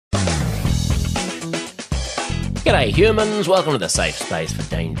G'day humans, welcome to the safe space for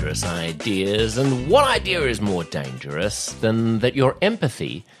dangerous ideas. And what idea is more dangerous than that your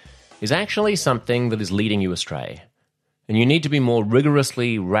empathy is actually something that is leading you astray? And you need to be more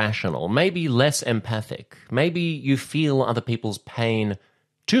rigorously rational, maybe less empathic. Maybe you feel other people's pain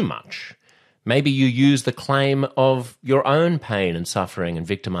too much. Maybe you use the claim of your own pain and suffering and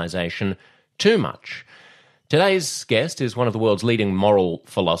victimization too much. Today's guest is one of the world's leading moral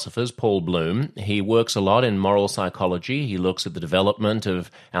philosophers, Paul Bloom. He works a lot in moral psychology. He looks at the development of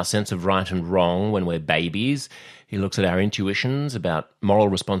our sense of right and wrong when we're babies. He looks at our intuitions about moral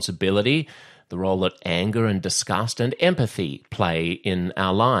responsibility, the role that anger and disgust and empathy play in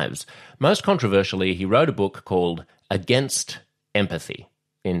our lives. Most controversially, he wrote a book called Against Empathy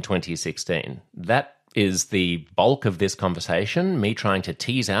in 2016. That is the bulk of this conversation, me trying to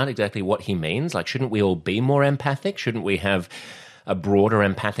tease out exactly what he means. Like, shouldn't we all be more empathic? Shouldn't we have a broader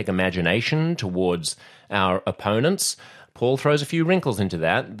empathic imagination towards our opponents? Paul throws a few wrinkles into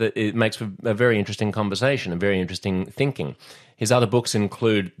that it makes for a very interesting conversation and very interesting thinking. His other books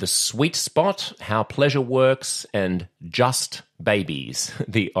include The Sweet Spot, How Pleasure Works, and Just Babies,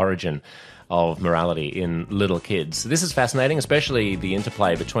 The Origin of Morality in Little Kids. This is fascinating, especially the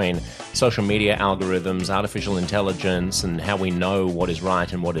interplay between social media algorithms, artificial intelligence, and how we know what is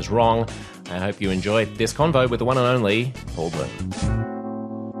right and what is wrong. I hope you enjoy this convo with the one and only Paul Bloom.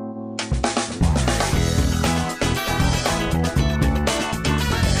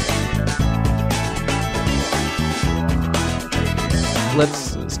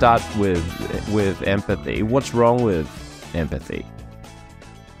 Let's start with empathy. What's wrong with empathy?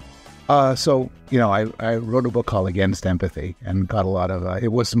 I wrote a book called Against Empathy and got a lot of,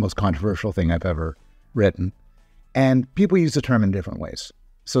 it was the most controversial thing I've ever written. And people use the term in different ways.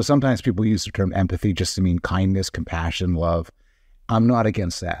 So sometimes people use the term empathy just to mean kindness, compassion, love. I'm not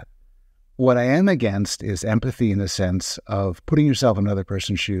against that. What I am against is empathy in the sense of putting yourself in another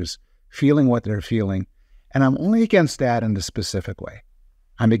person's shoes, feeling what they're feeling. And I'm only against that in a specific way.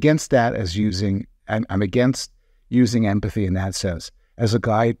 I'm against that I'm against using empathy in that sense as a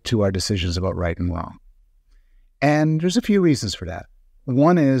guide to our decisions about right and wrong. And there's a few reasons for that.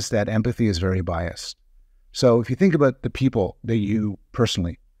 One is that empathy is very biased. So if you think about the people that you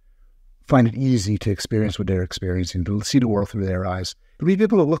personally find it easy to experience what they're experiencing, to see the world through their eyes, it'll be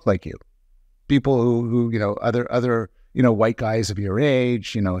people who look like you. People who other white guys of your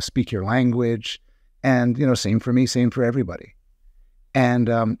age, speak your language. And, same for me, same for everybody. And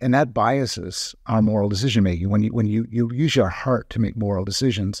that biases our moral decision-making. When you use your heart to make moral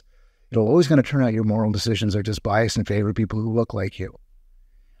decisions, it'll always going to turn out your moral decisions are just biased in favor of people who look like you.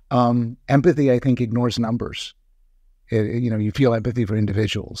 Empathy, I think, ignores numbers. You feel empathy for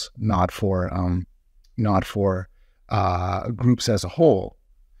individuals, not for groups as a whole.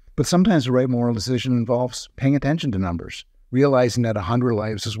 But sometimes the right moral decision involves paying attention to numbers, realizing that 100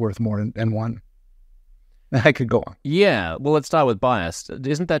 lives is worth more than one. I could go on. Yeah, well, let's start with bias.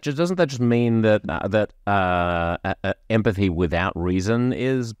 Doesn't that just mean that empathy without reason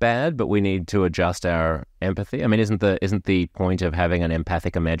is bad, but we need to adjust our empathy? I mean, isn't the point of having an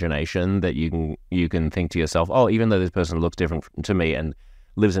empathic imagination that you can think to yourself, oh, even though this person looks different to me and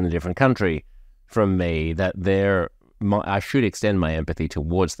lives in a different country from me, that I should extend my empathy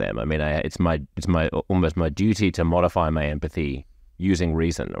towards them. I mean, it's almost my duty to modify my empathy using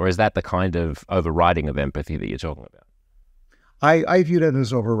reason, or is that the kind of overriding of empathy that you're talking about? I view that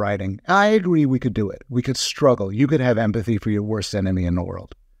as overriding. I agree we could do it. We could struggle. You could have empathy for your worst enemy in the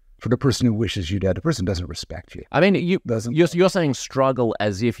world, for the person who wishes you dead. The person doesn't respect you. I mean, you're saying struggle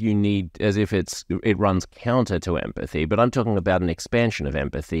as if it runs counter to empathy, but I'm talking about an expansion of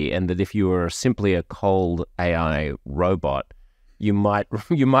empathy, and that if you were simply a cold AI robot, you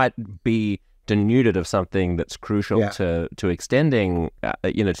might be denuded of something that's crucial to extending,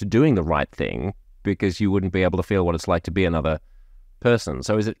 to doing the right thing, because you wouldn't be able to feel what it's like to be another person.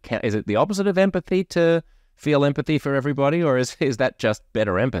 So is it the opposite of empathy to feel empathy for everybody, or is that just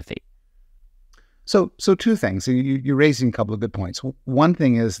better empathy? So two things. You're raising a couple of good points. One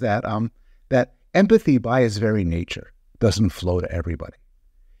thing is that that empathy by its very nature doesn't flow to everybody.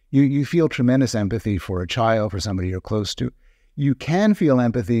 You feel tremendous empathy for a child, for somebody you're close to. You can feel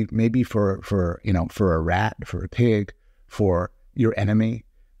empathy maybe for a rat, for a pig, for your enemy,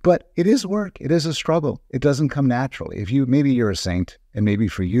 but it is work. It is a struggle. It doesn't come naturally. Maybe you're a saint, and maybe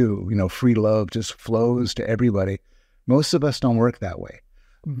for you, free love just flows to everybody. Most of us don't work that way.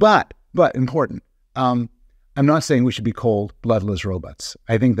 But important. I'm not saying we should be cold, bloodless robots.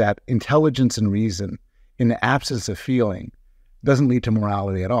 I think that intelligence and reason, in the absence of feeling, doesn't lead to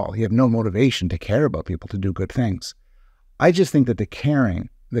morality at all. You have no motivation to care about people, to do good things. I just think that the caring,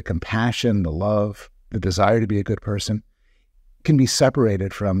 the compassion, the love, the desire to be a good person, can be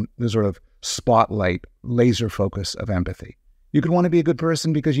separated from the sort of spotlight, laser focus of empathy. You could want to be a good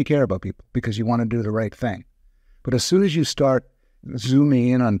person because you care about people, because you want to do the right thing. But as soon as you start zooming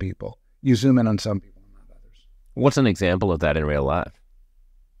in on people, you zoom in on some people and not others. What's an example of that in real life?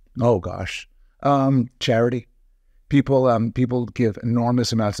 Oh, gosh. Charity. People give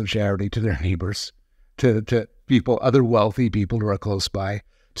enormous amounts of charity to their neighbors, to people, other wealthy people who are close by,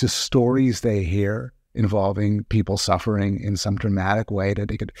 to stories they hear involving people suffering in some dramatic way that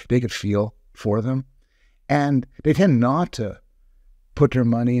they could feel for them. And they tend not to put their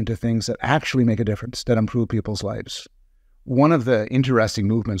money into things that actually make a difference, that improve people's lives. One of the interesting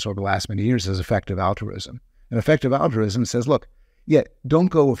movements over the last many years is effective altruism. And effective altruism says, look, don't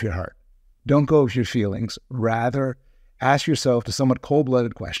go with your heart. Don't go with your feelings. Rather, ask yourself the somewhat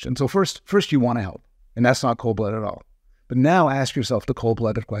cold-blooded question. So first you want to help, and that's not cold-blooded at all. But now ask yourself the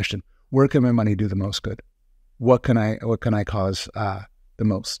cold-blooded question: where can my money do the most good? What can I cause the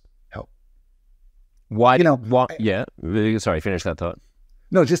most help? Why? Yeah. Sorry, finish that thought.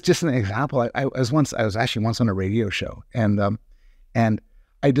 No, just an example. I was actually once on a radio show, and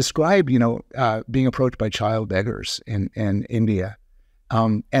I described being approached by child beggars in India.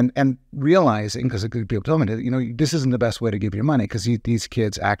 And realizing, because people told me that, this isn't the best way to give your money, because these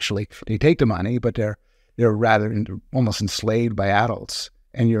kids actually, they take the money, but they're rather almost enslaved by adults,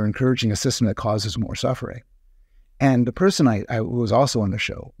 and you're encouraging a system that causes more suffering. And the person I was also on the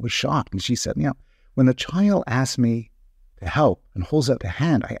show was shocked, and she said, when a child asks me to help and holds out the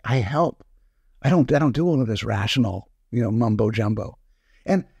hand, I help. I don't do all of this rational, mumbo jumbo.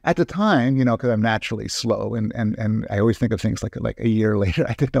 And at the time, because I'm naturally slow and I always think of things like a year later,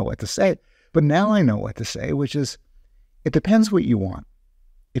 I didn't know what to say. But now I know what to say, which is, it depends what you want.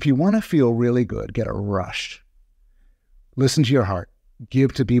 If you want to feel really good, get a rush. Listen to your heart.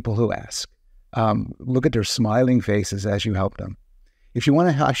 Give to people who ask. Look at their smiling faces as you help them. If you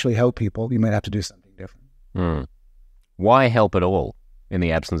want to actually help people, you might have to do something different. Why help at all in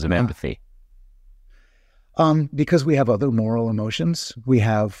the absence of empathy? Because we have other moral emotions. We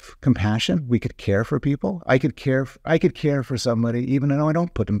have compassion. We could care for people. I could care for somebody even though I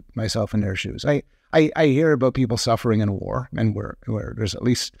don't put myself in their shoes. I hear about people suffering in a war, and where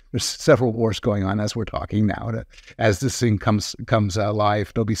there's several wars going on as we're talking now. As this thing comes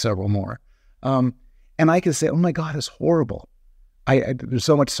alive, there'll be several more. And I can say, oh my God, it's horrible. There's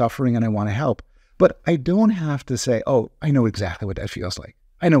so much suffering and I want to help. But I don't have to say, oh, I know exactly what that feels like.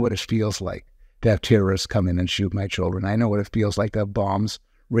 I know what it feels like to have terrorists come in and shoot my children. I know what it feels like to have bombs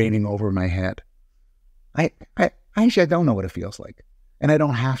raining over my head. I don't know what it feels like, and I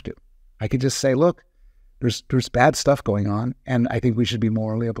don't have to. I could just say, look, there's bad stuff going on, and I think we should be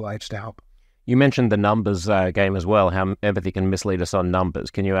morally obliged to help. You mentioned the numbers game as well, how empathy can mislead us on numbers.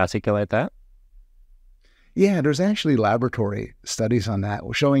 Can you articulate that? Yeah, there's actually laboratory studies on that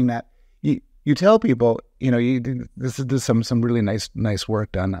showing that you tell people, this is some really nice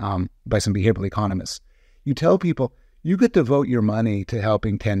work done by some behavioral economists. You tell people you could devote your money to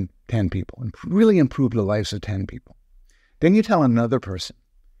helping 10 people and really improve the lives of 10 people. Then you tell another person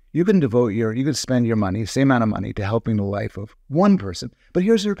you can spend your money, same amount of money, to helping the life of one person. But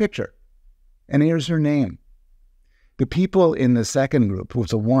here's her picture, and here's her name. The people in the second group, with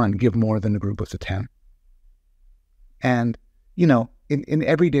the 1, give more than the group with the 10. And in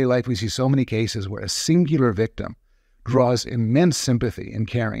everyday life, we see so many cases where a singular victim draws immense sympathy and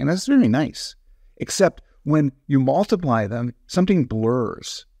caring, and that's very nice. Except when you multiply them, something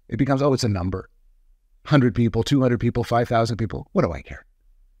blurs. It becomes, it's a number. 100 people, 200 people, 5,000 people. What do I care?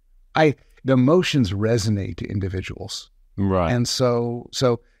 The emotions resonate to individuals. Right. And so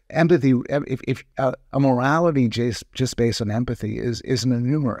empathy, if a morality just based on empathy is an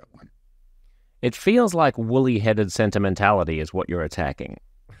innumerate one. It feels like woolly-headed sentimentality is what you're attacking.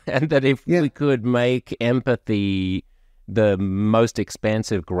 And that if we could make empathy the most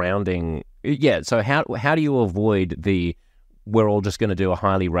expansive grounding... so how do you avoid we're all just going to do a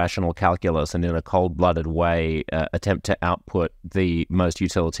highly rational calculus and in a cold-blooded way attempt to output the most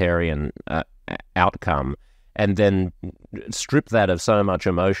utilitarian outcome, and then strip that of so much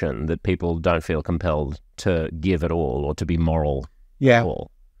emotion that people don't feel compelled to give at all or to be moral at all?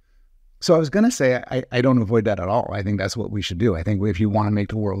 So I was going to say, I don't avoid that at all. I think that's what we should do. I think if you want to make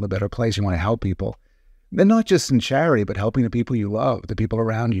the world a better place, you want to help people, and not just in charity, but helping the people you love, the people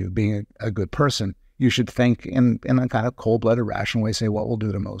around you, being a good person, you should think in a kind of cold-blooded, rational way, say what will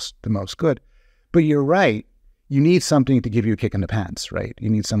do the most good. But you're right. You need something to give you a kick in the pants, right? You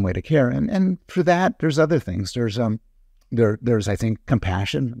need some way to care. And for that, there's other things. There's I think,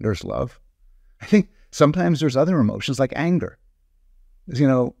 compassion. There's love. I think sometimes there's other emotions like anger.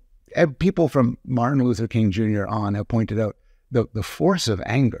 people from Martin Luther King Jr. on have pointed out the force of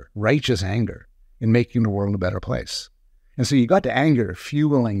anger, righteous anger, in making the world a better place. And so you got to anger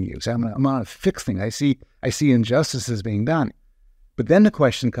fueling you. So I'm going to fix things. I see injustices being done. But then the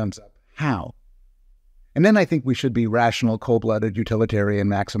question comes up, how? And then I think we should be rational, cold-blooded, utilitarian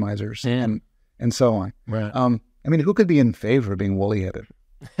maximizers and so on. Right. I mean, who could be in favor of being woolly-headed?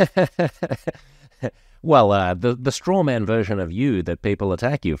 Well, the straw man version of you that people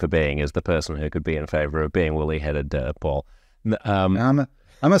attack you for being is the person who could be in favor of being woolly-headed, Paul.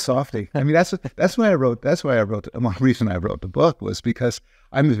 I'm a softie. I mean, that's why I wrote. That's why I wrote. One reason I wrote the book was because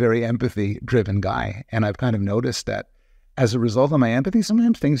I'm a very empathy-driven guy, and I've kind of noticed that as a result of my empathy,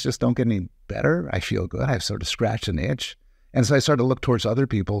 sometimes things just don't get any better. I feel good. I've sort of scratched an itch, and so I started to look towards other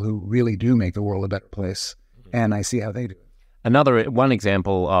people who really do make the world a better place, and I see how they do it. One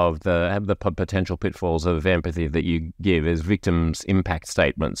example of the potential pitfalls of empathy that you give is victims' impact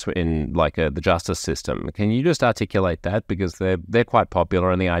statements in the justice system. Can you just articulate that, because they're quite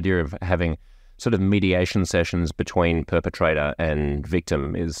popular, and the idea of having sort of mediation sessions between perpetrator and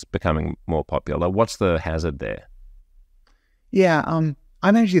victim is becoming more popular. What's the hazard there? Yeah, I'm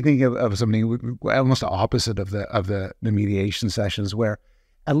actually thinking of something almost the opposite of the mediation sessions, where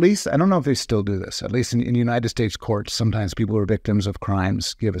at least, I don't know if they still do this, at least in United States courts, sometimes people who are victims of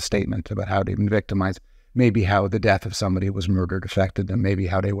crimes give a statement about how they've been victimized, maybe how the death of somebody who was murdered affected them, maybe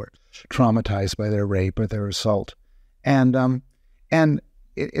how they were traumatized by their rape or their assault. And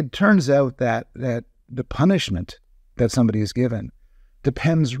it turns out that the punishment that somebody is given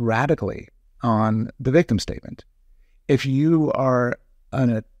depends radically on the victim statement. If you are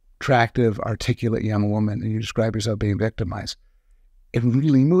an attractive, articulate young woman and you describe yourself being victimized, it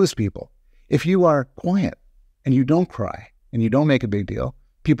really moves people. If you are quiet and you don't cry and you don't make a big deal,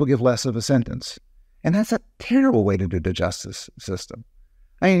 people give less of a sentence. And that's a terrible way to do the justice system.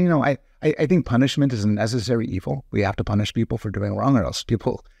 I think punishment is a necessary evil. We have to punish people for doing wrong, or else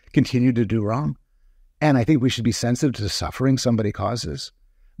people continue to do wrong. And I think we should be sensitive to the suffering somebody causes.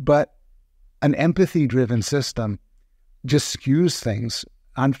 But an empathy-driven system just skews things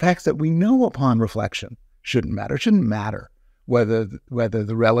on facts that we know upon reflection shouldn't matter. It shouldn't matter whether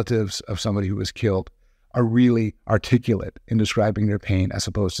the relatives of somebody who was killed are really articulate in describing their pain as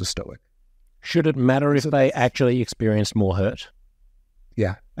opposed to stoic. Should it matter if they actually experienced more hurt?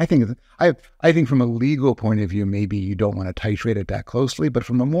 Yeah, I think from a legal point of view, maybe you don't want to titrate it that closely, but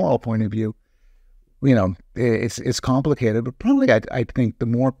from a moral point of view, it's complicated. But probably I think the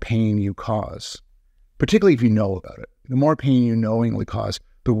more pain you cause, particularly if you know about it, the more pain you knowingly cause,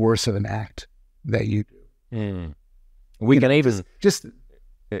 the worse of an act that you do. We can even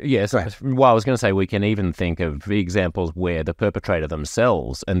yes. Well, I was going to say we can even think of examples where the perpetrator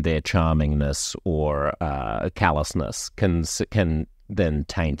themselves and their charmingness or callousness can then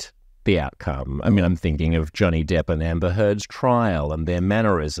taint the outcome. I mean, I'm thinking of Johnny Depp and Amber Heard's trial and their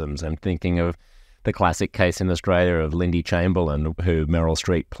mannerisms. I'm thinking of the classic case in Australia of Lindy Chamberlain, who Meryl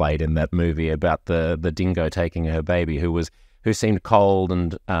Streep played in that movie about the dingo taking her baby, who seemed cold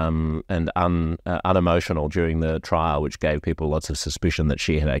and unemotional during the trial, which gave people lots of suspicion that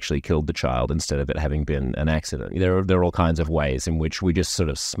she had actually killed the child instead of it having been an accident. There are all kinds of ways in which we just sort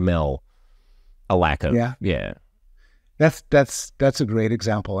of smell a lack of That's a great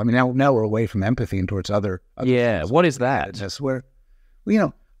example. I mean, now we're away from empathy and towards other what is that? That's where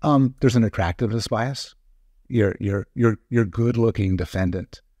there's an attractiveness bias. Your good-looking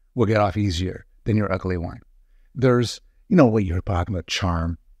defendant will get off easier than your ugly one. There's what you're talking about,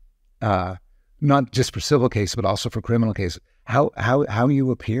 charm, not just for civil cases, but also for criminal cases, how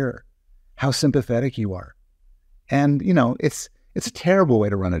you appear, how sympathetic you are. And, it's a terrible way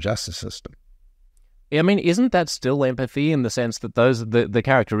to run a justice system. I mean, isn't that still empathy in the sense that the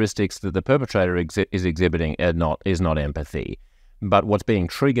characteristics that the perpetrator is exhibiting is not empathy, but what's being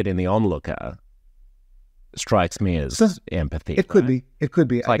triggered in the onlooker strikes me as empathy. It could be. It could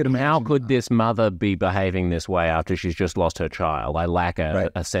be. It's like, how could this mother be behaving this way after she's just lost her child? I lack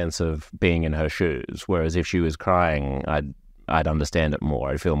a sense of being in her shoes. Whereas if she was crying, I'd understand it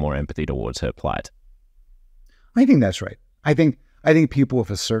more. I'd feel more empathy towards her plight. I think that's right. I think people with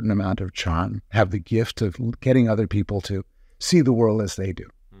a certain amount of charm have the gift of getting other people to see the world as they do.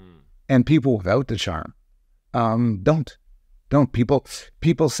 And people without the charm don't.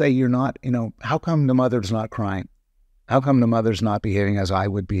 People say you're not, how come the mother's not crying? How come the mother's not behaving as I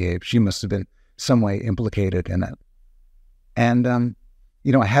would behave? She must have been some way implicated in it. And,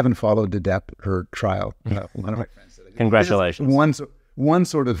 I haven't followed the Depp, her trial. One of my friends said, congratulations. One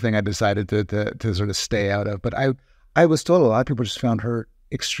sort of thing I decided to sort of stay out of. But I was told a lot of people just found her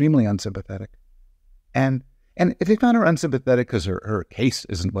extremely unsympathetic. And And if they found her unsympathetic because her case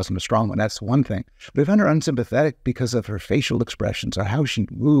wasn't a strong one, that's one thing. But if they found her unsympathetic because of her facial expressions or how she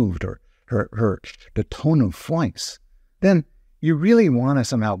moved or the tone of voice, then you really want to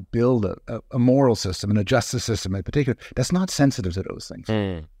somehow build a moral system and a justice system in particular that's not sensitive to those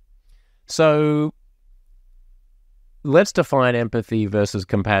things. So let's define empathy versus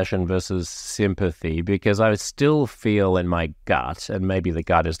compassion versus sympathy, because I still feel in my gut, and maybe the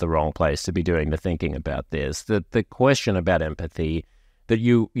gut is the wrong place to be doing the thinking about this, that the question about empathy, that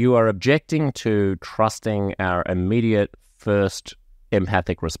you are objecting to trusting our immediate first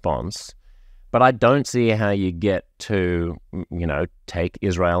empathic response. But I don't see how you get to, take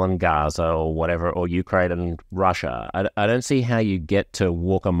Israel and Gaza or whatever, or Ukraine and Russia. I don't see how you get to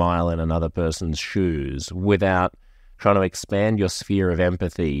walk a mile in another person's shoes without trying to expand your sphere of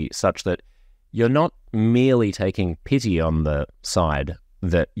empathy such that you're not merely taking pity on the side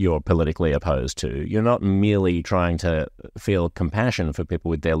that you're politically opposed to. You're not merely trying to feel compassion for people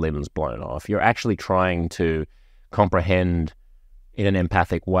with their limbs blown off. You're actually trying to comprehend in an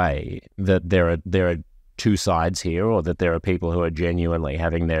empathic way that there are two sides here, or that there are people who are genuinely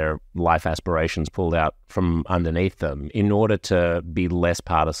having their life aspirations pulled out from underneath them, in order to be less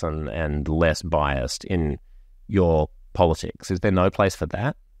partisan and less biased in your politics. Is there no place for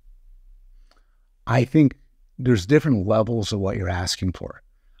that? I think there's different levels of what you're asking for.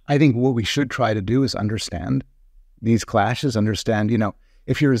 I think what we should try to do is understand these clashes, understand,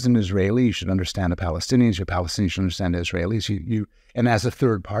 if you're an Israeli, you should understand the Palestinians. You're Palestinians, you should understand the Israelis. And as a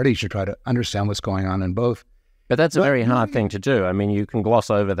third party, you should try to understand what's going on in both. But that's a very hard thing to do. I mean, you can gloss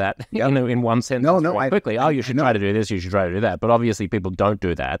over that, in one sentence quickly. You should try to do this, you should try to do that. But obviously people don't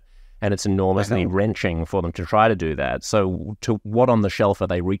do that. And it's enormously wrenching for them to try to do that. So to what on the shelf are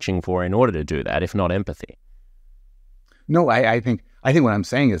they reaching for in order to do that, if not empathy? No, I think what I'm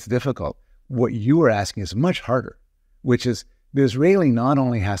saying is difficult. What you are asking is much harder, which is the Israeli not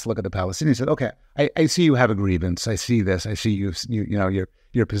only has to look at the Palestinians and say, okay, I see you have a grievance. I see this. I see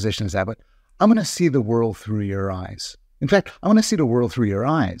your position is that, but I'm going to see the world through your eyes. In fact, I want to see the world through your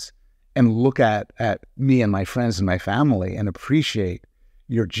eyes and look at me and my friends and my family and appreciate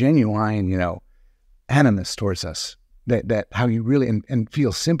your genuine, animus towards us, that how you really, and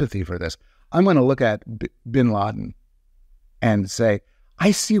feel sympathy for this. I'm going to look at bin Laden and say,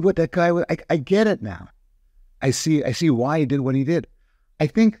 I see what that guy was, I get it now. I see why he did what he did. I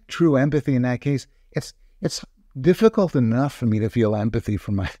think true empathy in that case, it's difficult enough for me to feel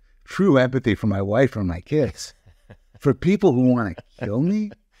true empathy for my wife or my kids. For people who want to kill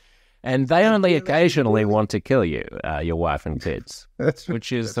me, and they only occasionally want to kill you, your wife and kids,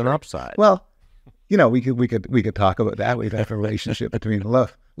 which is an upside. Well, we could talk about that. We've had a relationship between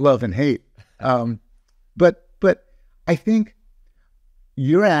love and hate. But I think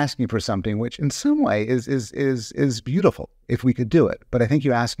you're asking for something which, in some way, is beautiful if we could do it. But I think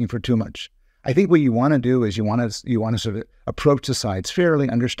you're asking for too much. I think what you want to do is you want to sort of approach the sides fairly,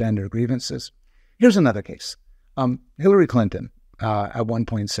 understand their grievances. Here's another case. Hillary Clinton at one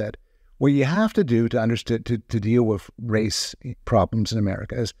point said, what you have to do to deal with race problems in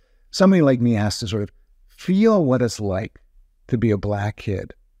America is somebody like me has to sort of feel what it's like to be a black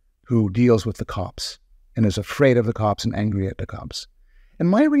kid who deals with the cops and is afraid of the cops and angry at the cops. And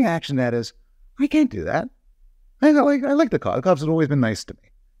my reaction to that is, I can't do that. I like the cops. The cops have always been nice to me,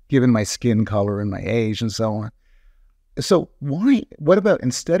 given my skin color and my age and so on. So what about,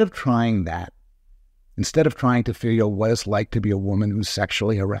 instead of trying to figure out what it's like to be a woman who's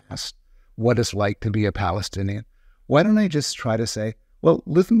sexually harassed, what it's like to be a Palestinian, why don't I just try to say, well,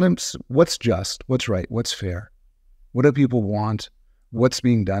 listen, what's just, what's right, what's fair? What do people want? What's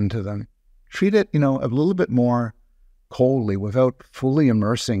being done to them? Treat it, a little bit more coldly without fully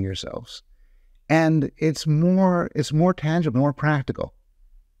immersing yourselves. And it's more tangible, more practical.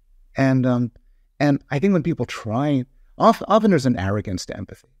 And I think when people try, often there's an arrogance to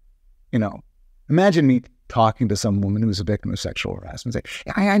empathy. Imagine me talking to some woman who's a victim of sexual harassment and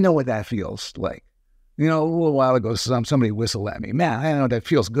say, I know what that feels like. A little while ago, somebody whistled at me. Man, I know that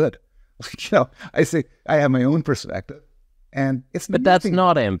feels good. I say, I have my own perspective. And but that's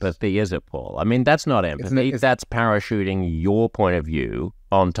not empathy, is it, Paul? I mean, that's not empathy. That's parachuting your point of view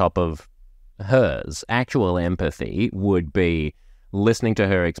on top of hers. Actual empathy would be listening to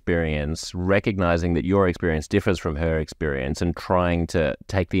her experience, recognizing that your experience differs from her experience, and trying to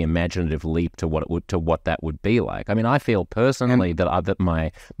take the imaginative leap to what that would be like. I mean, I feel personally that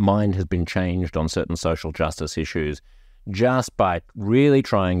my mind has been changed on certain social justice issues just by really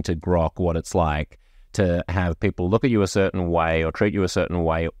trying to grok what it's like to have people look at you a certain way or treat you a certain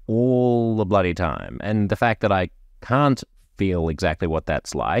way all the bloody time. And the fact that I can't feel exactly what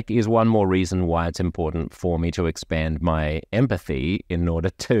that's like is one more reason why it's important for me to expand my empathy in order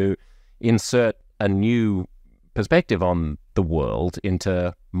to insert a new perspective on the world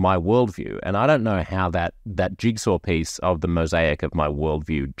into my worldview. And I don't know how that jigsaw piece of the mosaic of my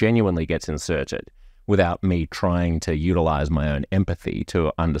worldview genuinely gets inserted without me trying to utilize my own empathy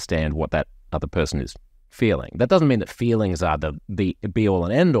to understand what that other person is feeling. That doesn't mean that feelings are the be-all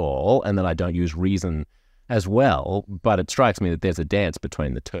and end-all and that I don't use reason as well, but it strikes me that there's a dance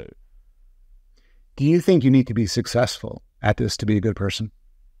between the two. Do you think you need to be successful at this to be a good person?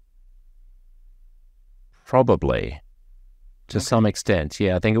 Probably, to some extent.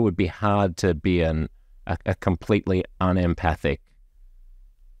 Yeah, I think it would be hard to be a completely unempathic.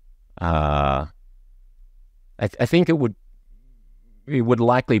 I think it would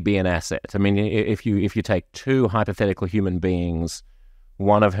likely be an asset. I mean, if you take two hypothetical human beings,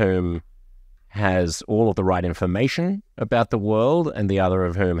 one of whom has all of the right information about the world, and the other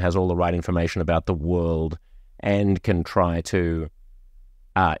of whom has all the right information about the world, and can try to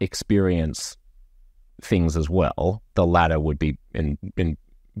experience things as well, the latter would be in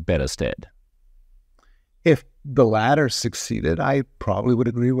better stead. If the latter succeeded, I probably would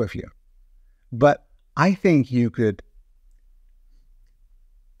agree with you. But I think you could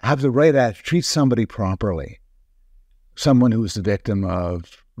have the right attitude, treat somebody properly, someone who's the victim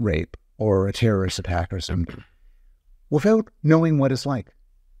of rape or a terrorist attack or something, without knowing what it's like.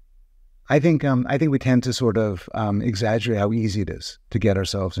 I think we tend to sort of exaggerate how easy it is to get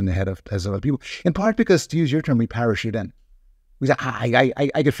ourselves in the head of as other people. In part because, to use your term, we parachute in. We say,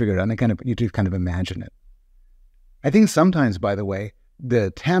 I could figure it out, and you do kind of imagine it. I think sometimes, by the way, the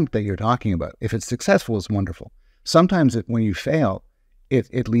attempt that you're talking about, if it's successful, is wonderful. Sometimes when you fail,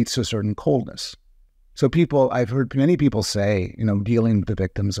 it leads to a certain coldness. So I've heard many people say, dealing with the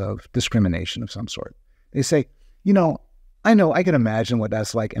victims of discrimination of some sort, they say, I know, I can imagine what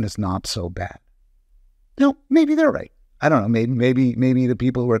that's like, and it's not so bad. Maybe they're right. I don't know. Maybe the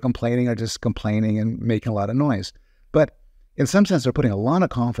people who are complaining are just complaining and making a lot of noise. But in some sense, they're putting a lot of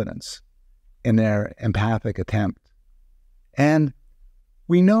confidence in their empathic attempt. And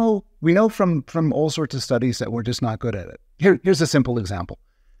we know from all sorts of studies that we're just not good at it. Here's a simple example.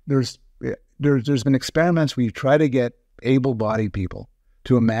 There's been experiments where you try to get able-bodied people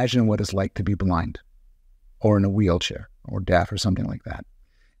to imagine what it's like to be blind, or in a wheelchair, or deaf, or something like that.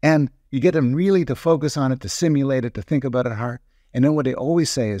 And you get them really to focus on it, to simulate it, to think about it hard. And then what they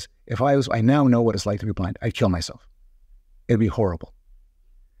always say is, I now know what it's like to be blind, I'd kill myself. It'd be horrible.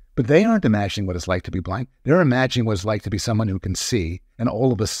 But they aren't imagining what it's like to be blind. They're imagining what it's like to be someone who can see, and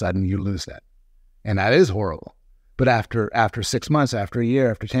all of a sudden you lose that. And that is horrible. But after 6 months, after a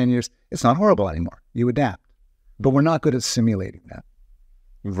year, after 10 years, it's not horrible anymore. You adapt. But we're not good at simulating that.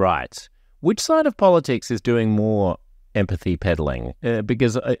 Right. Which side of politics is doing more empathy peddling?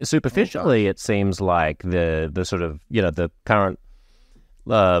 Because superficially, it seems like the sort of, the current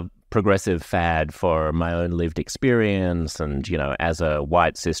progressive fad for my own lived experience, and, as a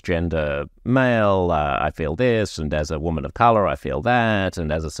white cisgender male, I feel this, and as a woman of color, I feel that,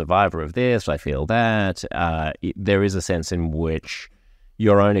 and as a survivor of this, I feel that. There is a sense in which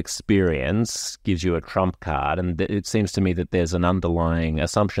your own experience gives you a trump card, and it seems to me that there's an underlying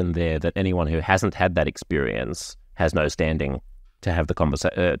assumption there that anyone who hasn't had that experience has no standing to have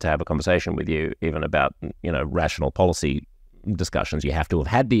a conversation with you, even about rational policy discussions. You have to have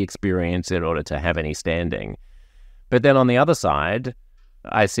had the experience in order to have any standing. But then on the other side,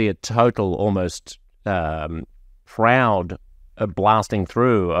 I see a total, almost proud blasting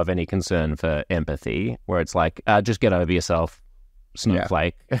through of any concern for empathy, where it's like, just get over yourself,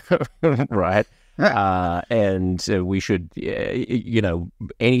 snowflake, yeah. Right? And we should,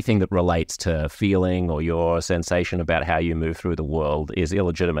 anything that relates to feeling or your sensation about how you move through the world is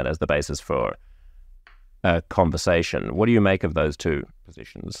illegitimate as the basis for a conversation. What do you make of those two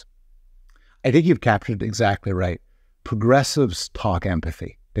positions? I think you've captured it exactly right. Progressives talk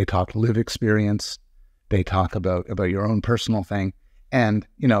empathy. They talk lived experience. They talk about your own personal thing. And,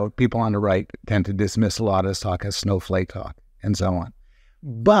 people on the right tend to dismiss a lot of this talk as snowflake talk and so on.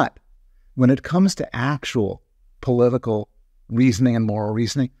 But when it comes to actual political reasoning and moral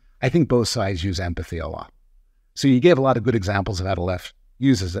reasoning, I think both sides use empathy a lot. So you gave a lot of good examples of how the left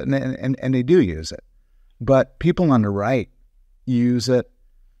uses it, and they do use it. But people on the right use it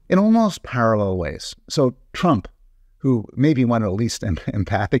in almost parallel ways. So Trump, who may be one of the least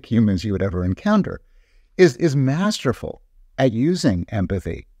empathic humans you would ever encounter, is masterful at using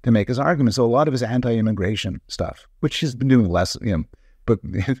empathy to make his arguments. So a lot of his anti-immigration stuff, which he's been doing less, but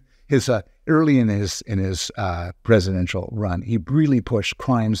his early in his presidential run, he really pushed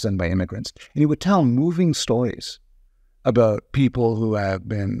crimes done by immigrants, and he would tell moving stories about people who have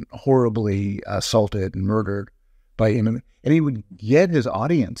been horribly assaulted and murdered by him, and he would get his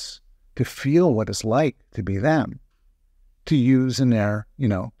audience to feel what it's like to be them, to use in their,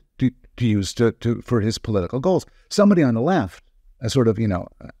 to use for his political goals. Somebody on the left, a sort of,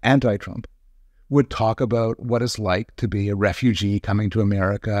 anti-Trump, would talk about what it's like to be a refugee coming to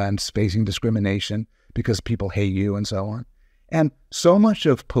America and facing discrimination because people hate you and so on. And so much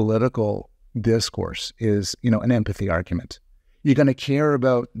of political discourse is, an empathy argument. You're going to care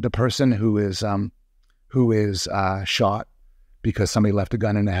about the person who is shot because somebody left a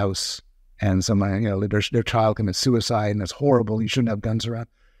gun in the house and somebody, their child commits suicide and it's horrible. You shouldn't have guns around.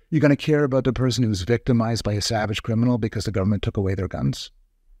 You're going to care about the person who's victimized by a savage criminal because the government took away their guns.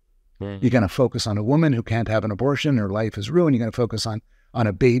 You're going to focus on a woman who can't have an abortion, her life is ruined. You're going to focus on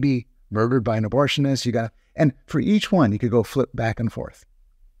a baby murdered by an abortionist. And for each one, you could go flip back and forth.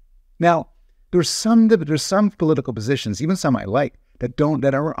 Now, there's some political positions, even some I like, that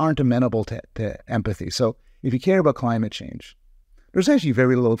aren't amenable to empathy. So if you care about climate change, there's actually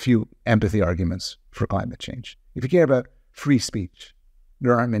very few empathy arguments for climate change. If you care about free speech,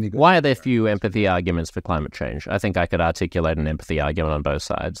 there aren't many good. Why are there few empathy arguments for climate change? I think I could articulate an empathy argument on both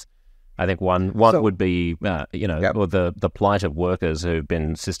sides. I think one would be, or the plight of workers who've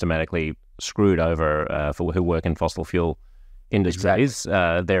been systematically screwed over who work in fossil fuel industries.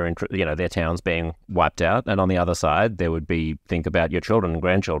 Exactly. Their towns being wiped out, and on the other side, there would be, think about your children and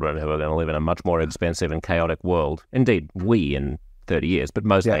grandchildren who are going to live in a much more expensive and chaotic world. Indeed, we in 30 years, but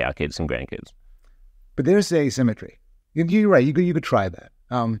mostly our kids and grandkids. But there's asymmetry. You're right. You could try that.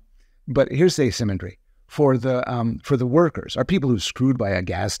 But here's the asymmetry. For the workers, or people who are screwed by a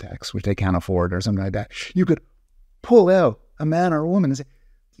gas tax, which they can't afford or something like that, you could pull out a man or a woman and say,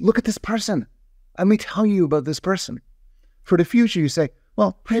 look at this person. Let me tell you about this person. For the future, you say,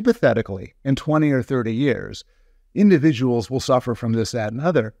 well, hypothetically, in 20 or 30 years, individuals will suffer from this, that, and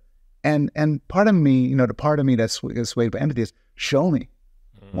other. And part of me, the part of me that's swayed by empathy is, show me.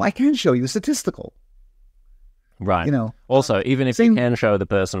 Well, I can't show you statistical. Right. Also, even if you can show the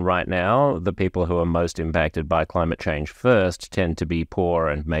person right now, the people who are most impacted by climate change first tend to be poor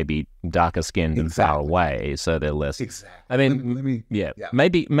and maybe darker skinned and far away, so they're less. Exactly. I mean,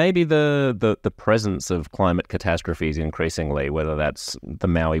 maybe the presence of climate catastrophes increasingly, whether that's the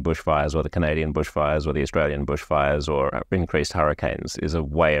Maui bushfires or the Canadian bushfires or the Australian bushfires or increased hurricanes, is a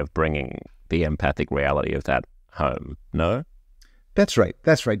way of bringing the empathic reality of that home. No? That's right.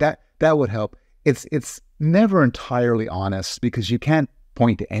 That would help. It's never entirely honest because you can't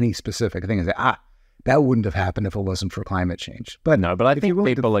point to any specific thing and say, that wouldn't have happened if it wasn't for climate change. But no, but I think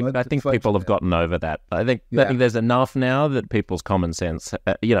people have gotten over that. I think there's enough now that people's common sense,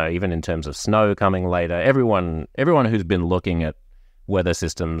 even in terms of snow coming later, everyone who's been looking at weather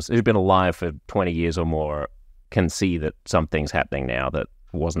systems, who's been alive for 20 years or more, can see that something's happening now that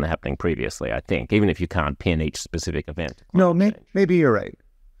wasn't happening previously, I think, even if you can't pin each specific event. No, maybe you're right.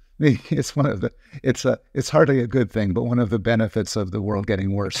 It's it's hardly a good thing, but one of the benefits of the world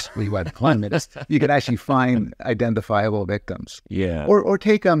getting worse, we went climate, is you could actually find identifiable victims. Yeah. Or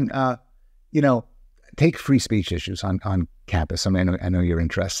take take free speech issues on campus. I mean, I know you're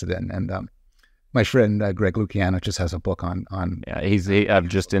interested in, and my friend Greg Luciano just has a book on. Yeah, I've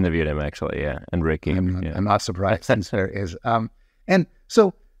just interviewed him actually. Yeah, and Ricky. I'm not surprised. There is, and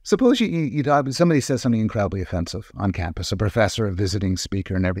so. Suppose somebody says something incredibly offensive on campus, a professor, a visiting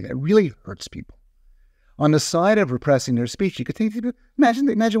speaker, and everything. It really hurts people. On the side of repressing their speech, you could think,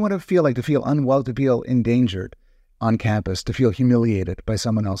 imagine what it would feel like to feel unwell, to feel endangered on campus, to feel humiliated by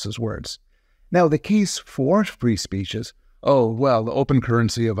someone else's words. Now, the case for free speech is, the open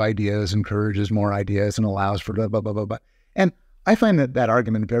currency of ideas encourages more ideas and allows for blah, blah, blah, blah, blah. And I find that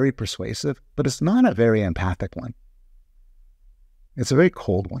argument very persuasive, but it's not a very empathic one. It's a very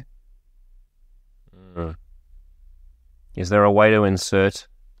cold one. Is there a way to insert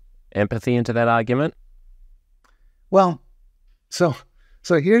empathy into that argument? Well, so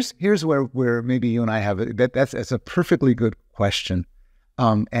here's where maybe you and I have it. That's a perfectly good question.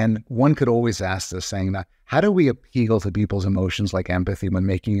 And one could always ask this, saying that, how do we appeal to people's emotions like empathy when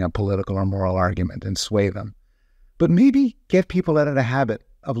making a political or moral argument and sway them? But maybe get people out of the habit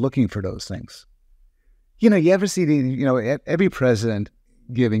of looking for those things. You ever see every president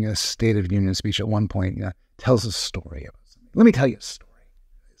giving a State of the Union speech at one point tells a story about something. Let me tell you a story.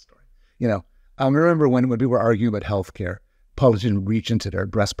 I remember when we were arguing about healthcare, politicians would reach into their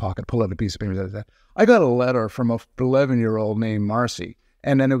breast pocket, pull out a piece of paper, and say, I got a letter from a 11-year-old named Marcy,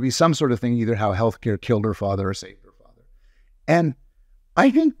 and then it would be some sort of thing, either how healthcare killed her father or saved her father. And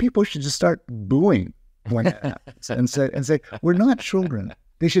I think people should just start booing when that happens and say, we're not children.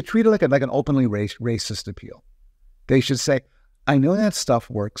 They should treat it like an openly racist appeal. They should say, I know that stuff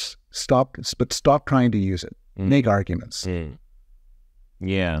works, but stop trying to use it. Make arguments.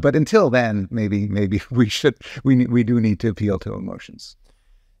 Yeah. But until then, maybe we do need to appeal to emotions.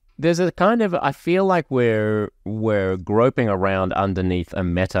 There's a kind of, I feel like we're groping around underneath a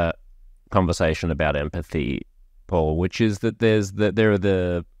meta conversation about empathy, Paul, which is that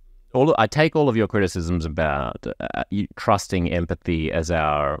I take all of your criticisms about trusting empathy as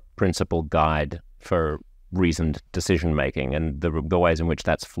our principal guide for reasoned decision making and the ways in which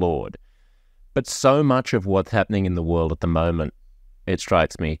that's flawed. But so much of what's happening in the world at the moment, it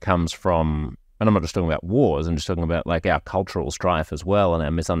strikes me, comes from, and I'm not just talking about wars, I'm just talking about like our cultural strife as well, and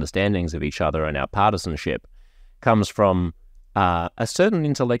our misunderstandings of each other and our partisanship, comes from a certain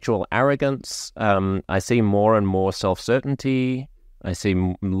intellectual arrogance. I see more and more self-certainty. I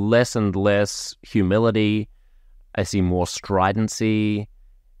see less and less humility. I see more stridency.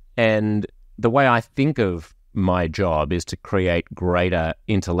 And the way I think of my job is to create greater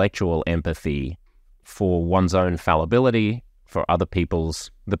intellectual empathy for one's own fallibility, for other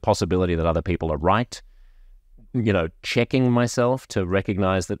people's, the possibility that other people are right, checking myself to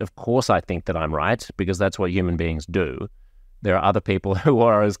recognize that of course I think that I'm right, because that's what human beings do. There are other people who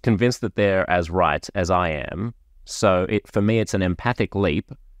are as convinced that they're as right as I am. So for me, it's an empathic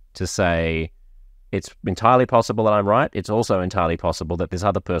leap to say it's entirely possible that I'm right. It's also entirely possible that this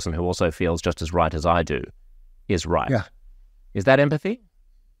other person who also feels just as right as I do is right. Yeah. Is that empathy?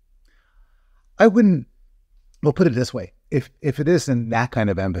 I wouldn't, well, put it this way. If it isn't that kind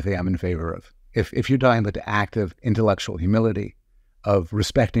of empathy, I'm in favor of. If you're talking about the act of intellectual humility, of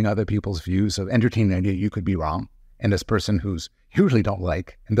respecting other people's views, of entertaining the idea you could be wrong, and this person who's usually don't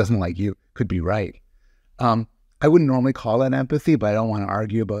like and doesn't like you could be right. I wouldn't normally call that empathy, but I don't want to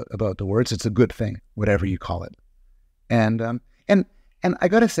argue about the words. It's a good thing, whatever you call it. And I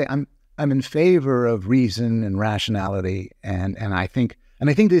got to say, I'm in favor of reason and rationality, and I think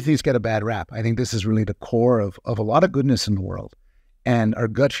that these get a bad rap. I think this is really the core of a lot of goodness in the world, and our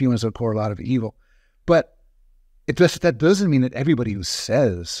gut feelings are the core of a lot of evil. But that doesn't mean that everybody who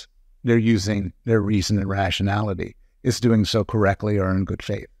says they're using their reason and rationality is doing so correctly or in good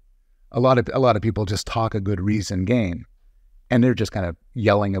faith. A lot of people just talk a good reason game, and they're just kind of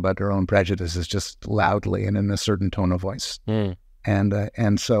yelling about their own prejudices just loudly and in a certain tone of voice.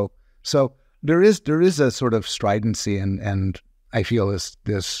 And so there is a sort of stridency, and I feel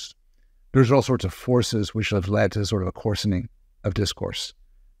there's all sorts of forces which have led to sort of a coarsening of discourse,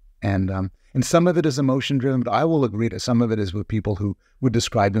 and some of it is emotion driven, but I will agree that some of it is with people who would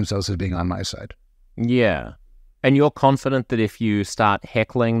describe themselves as being on my side. Yeah. And you're confident that if you start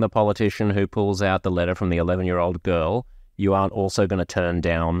heckling the politician who pulls out the letter from the 11-year-old girl, you aren't also going to turn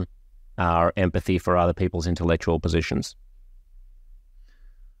down our empathy for other people's intellectual positions?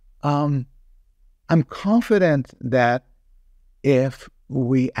 I'm confident that if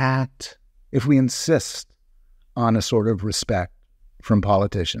we insist on a sort of respect from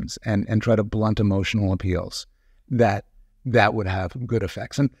politicians and try to blunt emotional appeals, that would have good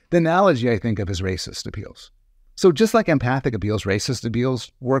effects. And the analogy I think of is racist appeals. So just like empathic appeals, racist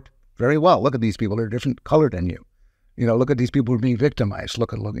appeals work very well. Look at these people; they're different color than you. Look at these people who are being victimized.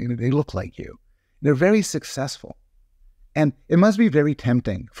 They look like you. They're very successful. And it must be very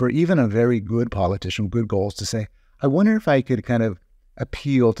tempting for even a very good politician with good goals to say, I wonder if I could kind of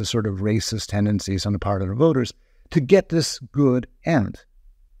appeal to sort of racist tendencies on the part of the voters to get this good end.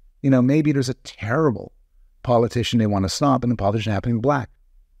 Maybe there's a terrible politician they want to stop, and the politician happens to be black.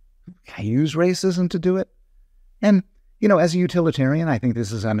 Can I use racism to do it? And, as a utilitarian, I think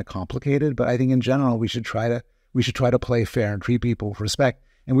this is kind of complicated, but I think in general we should try to play fair and treat people with respect.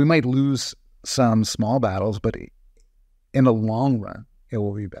 And we might lose some small battles, but in the long run, it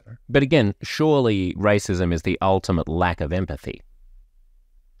will be better. But again, surely racism is the ultimate lack of empathy.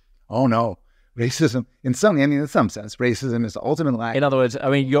 Oh no, racism in some sense, racism is the ultimate lack. In other words, I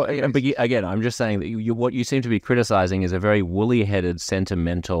mean, again, I'm just saying that what you seem to be criticizing is a very woolly-headed,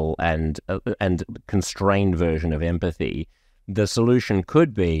 sentimental, and constrained version of empathy. The solution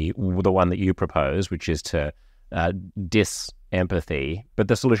could be the one that you propose, which is to dis-empathy, but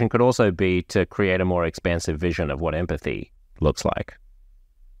the solution could also be to create a more expansive vision of what empathy looks like.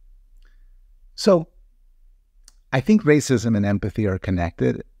 So I think racism and empathy are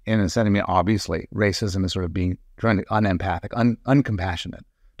connected in a sense. I mean, obviously, racism is sort of trying to unempathic, uncompassionate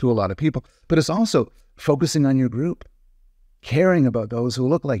to a lot of people, but it's also focusing on your group, caring about those who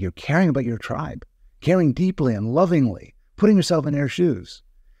look like you, caring about your tribe, caring deeply and lovingly, putting yourself in their shoes.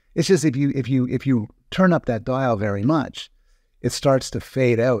 It's just if you turn up that dial very much, it starts to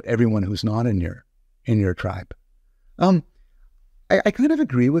fade out everyone who's not in your tribe. I kind of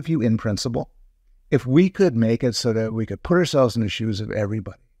agree with you in principle. if we could make it so that we could put ourselves in the shoes of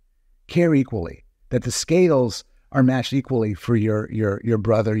everybody, care equally, that the scales are matched equally for your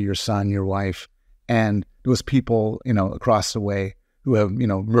brother, your son, your wife, and those people, across the way who have,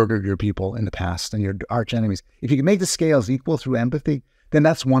 murdered your people in the past and your arch enemies. If you can make the scales equal through empathy, then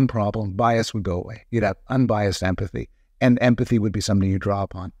that's one problem. Bias would go away. You'd have unbiased empathy, and empathy would be something you draw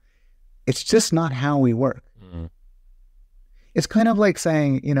upon. It's just not how we work. Mm-hmm. It's kind of like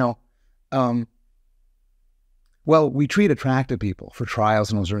saying, well, we treat attractive people for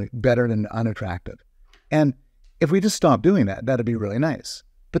trials and those are better than unattractive. And if we just stop doing that, that'd be really nice.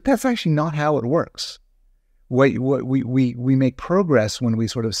 But that's actually not how it works. We make progress when we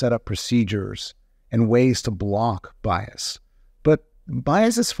sort of set up procedures and ways to block bias. But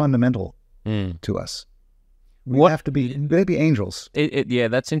bias is fundamental to us. We have to be angels. Yeah,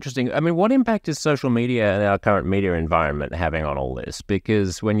 that's interesting. I mean, what impact is social media and our current media environment having on all this?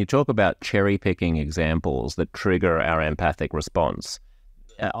 Because when you talk about cherry-picking examples that trigger our empathic response,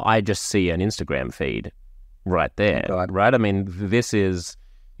 I just see an Instagram feed right there, right? I mean, this is,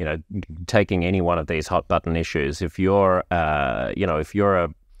 taking any one of these hot-button issues. If you're,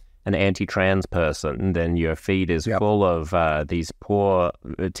 an anti-trans person, then your feed is full of these poor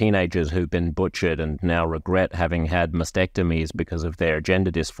teenagers who've been butchered and now regret having had mastectomies because of their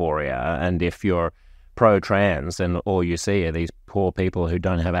gender dysphoria. And if you're pro-trans, then all you see are these poor people who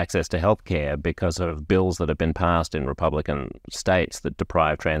don't have access to healthcare because of bills that have been passed in Republican states that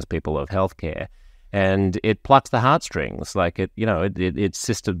deprive trans people of healthcare. And it plucks the heartstrings. Like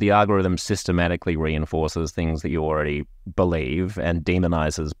the algorithm systematically reinforces things that you already believe and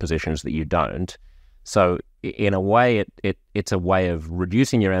demonizes positions that you don't. So in a way, it's a way of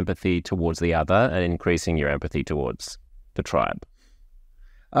reducing your empathy towards the other and increasing your empathy towards the tribe.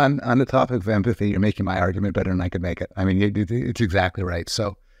 On the topic of empathy, you're making my argument better than I could make it. I mean, it's exactly right.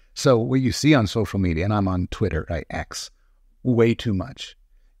 So what you see on social media, and I'm on Twitter, right, X, way too much,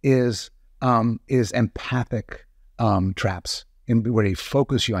 is empathic traps where they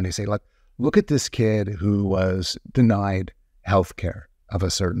focus you on. They say, look at this kid who was denied health care of a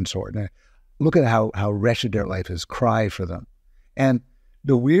certain sort. Look at how wretched their life is. Cry for them. And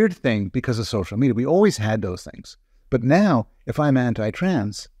the weird thing, because of social media, we always had those things. But now, if I'm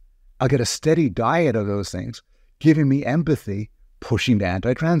anti-trans, I'll get a steady diet of those things, giving me empathy, pushing the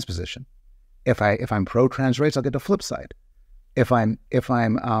anti-trans position. If I'm pro-trans rights, I'll get the flip side. If I'm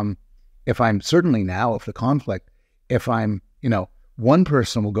certainly now, if the conflict, one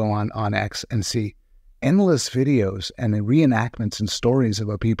person will go on X and see endless videos and reenactments and stories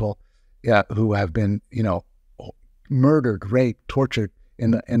about people who have been, murdered, raped, tortured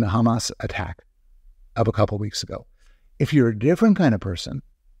in the Hamas attack of a couple of weeks ago. If you're a different kind of person,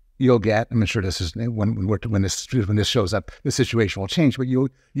 you'll get, I'm sure this is when this shows up, the situation will change, but you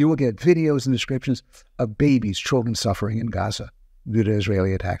will get videos and descriptions of babies, children suffering in Gaza due to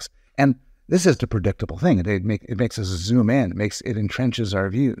Israeli attacks. And this is the predictable thing. It makes us zoom in. It entrenches our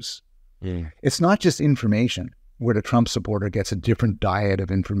views. Yeah. It's not just information where the Trump supporter gets a different diet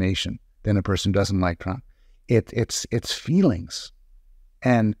of information than a person who doesn't like Trump. It's feelings,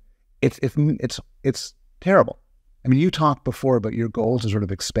 and it's terrible. I mean, you talked before about your goal to sort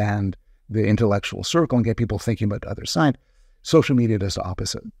of expand the intellectual circle and get people thinking about the other side. Social media does the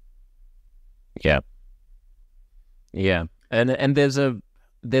opposite. Yeah. And there's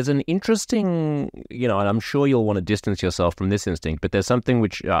an interesting, and I'm sure you'll want to distance yourself from this instinct, but there's something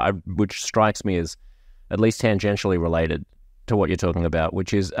which strikes me as at least tangentially related to what you're talking about,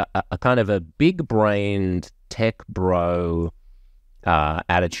 which is a kind of a big-brained tech bro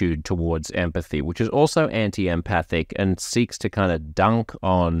attitude towards empathy, which is also anti-empathic and seeks to kind of dunk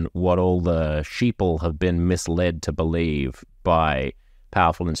on what all the sheeple have been misled to believe by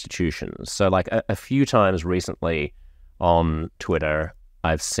powerful institutions. So like a few times recently on Twitter,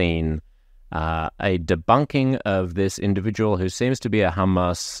 I've seen a debunking of this individual who seems to be a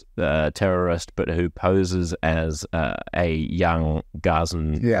Hamas terrorist, but who poses as a young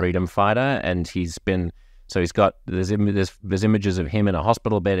Gazan freedom fighter, and he's got there's images of him in a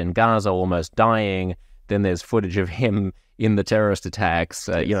hospital bed in Gaza, almost dying. Then there's footage of him in the terrorist attacks,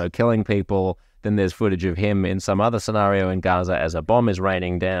 killing people. Then there's footage of him in some other scenario in Gaza as a bomb is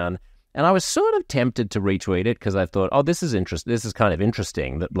raining down. And I was sort of tempted to retweet it because I thought, this is interesting. This is kind of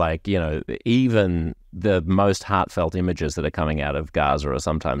interesting that, even the most heartfelt images that are coming out of Gaza are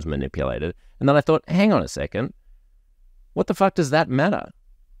sometimes manipulated. And then I thought, hang on a second. What the fuck does that matter?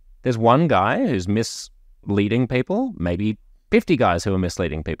 There's one guy who's misleading people, maybe 50 guys who are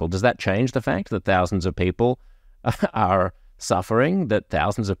misleading people. Does that change the fact that thousands of people are suffering, that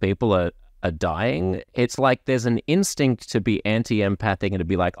thousands of people are dying, it's like there's an instinct to be anti-empathic and to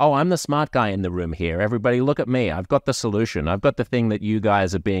be like, oh, I'm the smart guy in the room here. Everybody look at me. I've got the solution. I've got the thing that you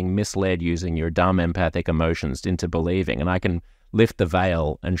guys are being misled using your dumb empathic emotions into believing, and I can lift the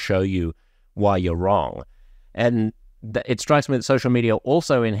veil and show you why you're wrong. And it strikes me that social media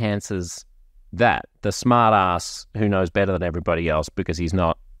also enhances that. The smart ass who knows better than everybody else because he's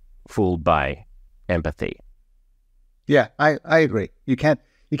not fooled by empathy. Yeah, I agree. You can't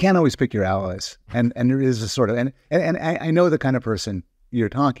always pick your allies, and there is a sort of and I know the kind of person you're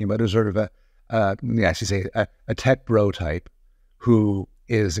talking about is sort of a tech bro type who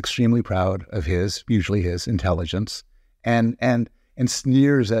is extremely proud of usually his intelligence, and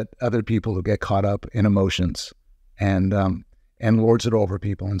sneers at other people who get caught up in emotions, and lords it over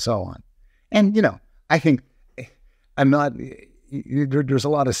people and so on. And I think there's a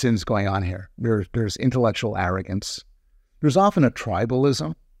lot of sins going on here. There's intellectual arrogance. There's often a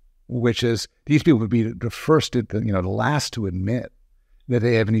tribalism, which is these people would be the first, the last to admit that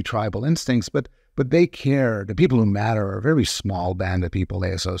they have any tribal instincts, but they care. The people who matter are a very small band of people they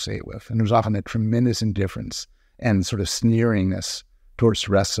associate with. And there's often a tremendous indifference and sort of sneeringness towards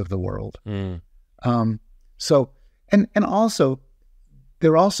the rest of the world. So also,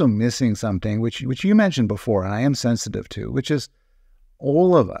 they're also missing something, which you mentioned before, and I am sensitive to, which is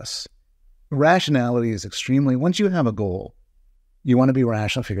all of us. Rationality is extremely, once you have a goal, you want to be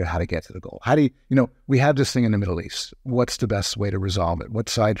rational, figure out how to get to the goal. How do you, we have this thing in the Middle East. What's the best way to resolve it? What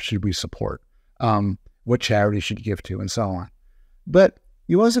side should we support? What charity should you give to, and so on. But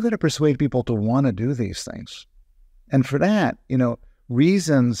you also got to persuade people to want to do these things. And for that,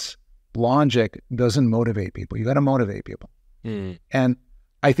 reasons, logic doesn't motivate people. You got to motivate people. And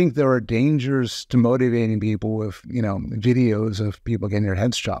I think there are dangers to motivating people with, videos of people getting their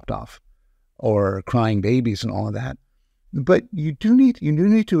heads chopped off or crying babies and all of that. But you do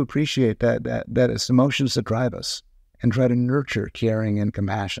need to appreciate that it's emotions that drive us and try to nurture caring and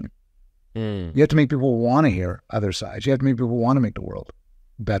compassion. You have to make people want to hear other sides. You have to make people want to make the world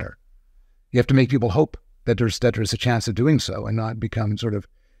better. You have to make people hope that there's a chance of doing so and not become sort of,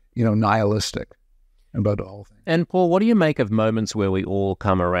 nihilistic about the whole thing. And Paul, what do you make of moments where we all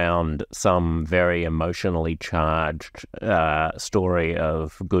come around some very emotionally charged story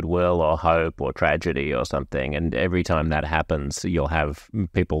of goodwill or hope or tragedy or something, and every time that happens, you'll have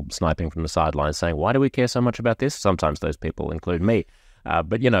people sniping from the sidelines saying, why do we care so much about this? Sometimes those people include me.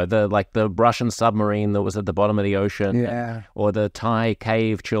 But the Russian submarine that was at the bottom of the ocean, or the Thai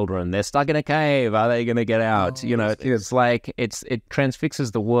cave children, they're stuck in a cave. Are they going to get out? It's like it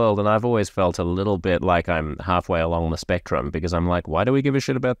transfixes the world, and I've always felt a little bit like I'm halfway along the spectrum because I'm like, why do we give a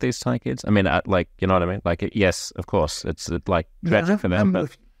shit about these Thai kids? I mean, you know what I mean? Like, yes, of course, it's like tragic for them.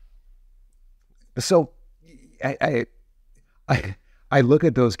 But... So, I look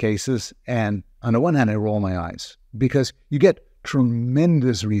at those cases, and on the one hand, I roll my eyes because you get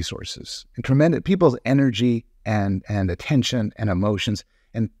tremendous resources and tremendous people's energy and attention and emotions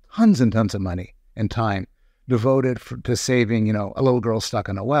and tons of money and time devoted to saving, a little girl stuck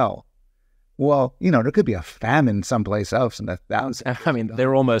in a well. Well, there could be a famine someplace else in 1,000. I mean,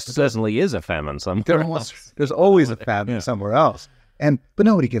 there almost certainly is a famine somewhere else. There's always a famine somewhere else. But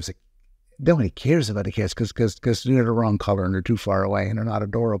nobody cares about the kids because they're the wrong color and they're too far away and they're not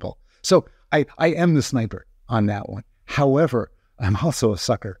adorable. So I am the sniper on that one. However, I'm also a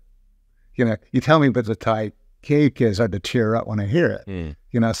sucker. You tell me about the Thai cave kids, I had to tear up when I hear it.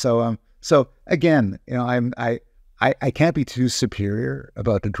 So again, I can't be too superior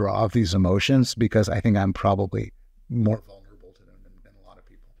about the draw of these emotions because I think I'm probably more vulnerable to them than a lot of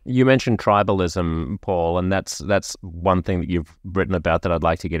people. You mentioned tribalism, Paul, and that's one thing that you've written about that I'd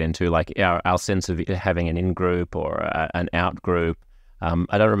like to get into, like our sense of having an in-group or an out-group.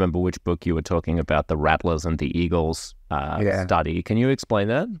 I don't remember which book you were talking about, the Rattlers and the Eagles study. Can you explain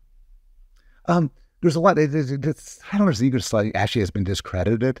that? There's a lot. I don't know if the Eagles study actually has been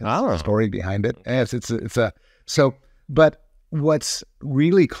discredited. The story behind it. Yes, but what's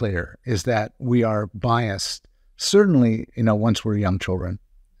really clear is that we are biased. Certainly, once we're young children,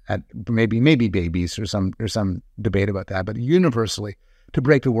 at maybe babies. There's some debate about that, but universally, to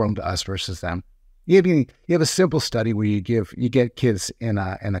break the world into us versus them. You have a simple study where you get kids in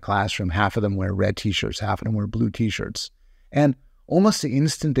a classroom, half of them wear red T-shirts, half of them wear blue T-shirts. And almost the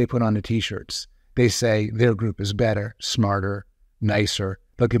instant they put on the T-shirts, they say their group is better, smarter, nicer,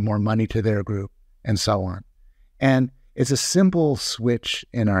 they'll give more money to their group, and so on. And it's a simple switch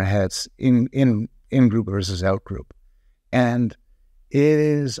in our heads, in-group versus out-group. And it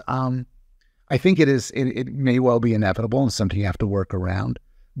is, I think it may well be inevitable and something you have to work around.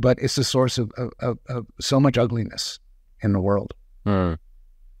 But it's the source of so much ugliness in the world.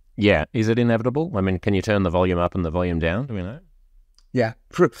 Yeah. Is it inevitable? I mean, can you turn the volume up and the volume down? Do we know? Yeah.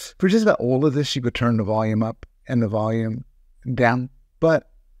 For just about all of this, you could turn the volume up and the volume down. But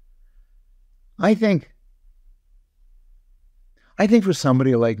I think for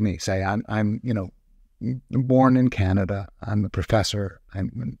somebody like me, say I'm born in Canada, I'm a professor,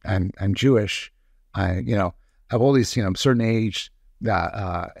 I'm Jewish, I have all these certain age,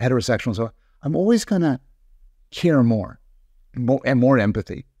 heterosexual, so I'm always gonna care more and more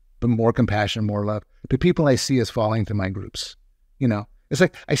empathy, but more compassion, more love to people I see as falling to my groups. It's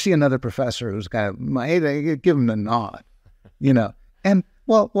like I see another professor who's kind of my age, I give him a nod, and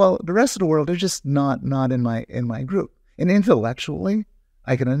well, the rest of the world, they're just not in my group. And intellectually,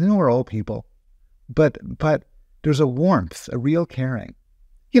 I know we're all people, but there's a warmth, a real caring.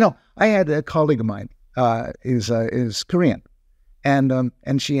 I had a colleague of mine, is Korean, and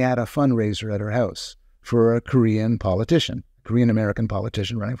she had a fundraiser at her house for a Korean American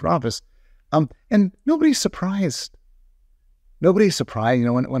politician running for office, and nobody's surprised. Nobody's surprised.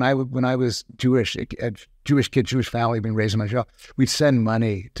 When I was Jewish, a Jewish kid, Jewish family, being raised in Montreal, we'd send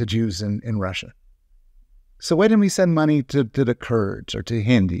money to Jews in Russia. So why didn't we send money to the Kurds or to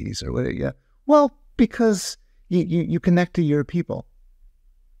Hindis or whatever? Yeah. Well, because you connect to your people.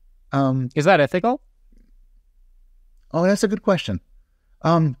 Is that ethical? Oh, that's a good question.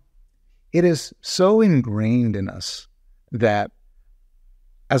 It is so ingrained in us that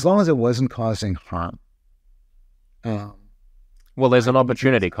as long as it wasn't causing harm. Well, there's an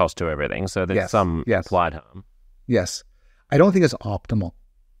opportunity cost to everything, so there's some applied harm. Yes. I don't think it's optimal.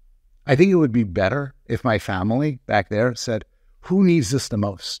 I think it would be better if my family back there said, who needs this the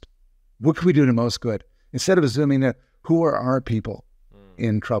most? What can we do the most good? Instead of assuming that who are our people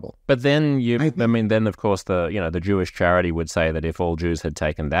in trouble. But then then of course the Jewish charity would say that if all Jews had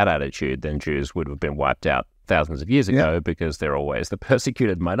taken that attitude, then Jews would have been wiped out thousands of years ago because they're always the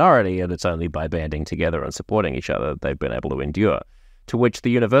persecuted minority, and it's only by banding together and supporting each other that they've been able to endure. To which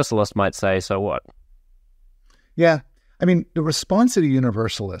the universalist might say, so what? Yeah. I mean, the response to the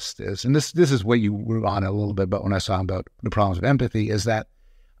universalist is, and this is what you were on a little bit about when I saw about the problems of empathy, is that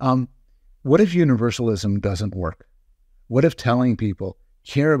what if universalism doesn't work? What if telling people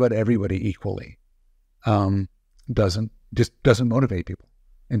care about everybody equally doesn't motivate people?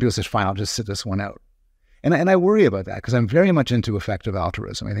 And people say, fine, I'll just sit this one out. And I worry about that because I'm very much into effective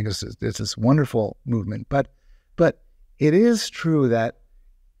altruism. I think it's this wonderful movement. But it is true that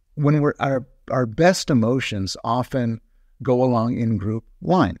when our best emotions often go along in group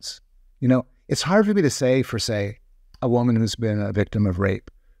lines. It's hard for me to say for, say, a woman who's been a victim of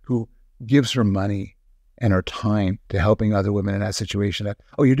rape, who gives her money and her time to helping other women in that situation, that,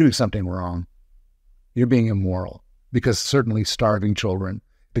 oh, you're doing something wrong. You're being immoral. Because certainly starving children,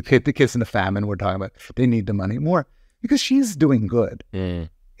 the kids in the famine we're talking about, they need the money more because she's doing good.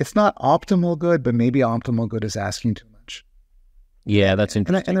 It's not optimal good, but maybe optimal good is asking too much. Yeah, that's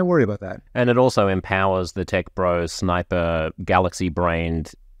interesting. And I worry about that. And it also empowers the tech bro, sniper,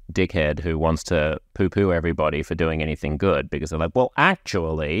 galaxy-brained dickhead who wants to poo-poo everybody for doing anything good because they're like, well,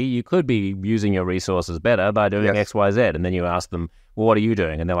 actually, you could be using your resources better by doing X, Y, Z. And then you ask them, well, what are you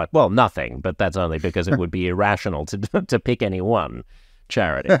doing? And they're like, well, nothing. But that's only because it would be irrational to pick any one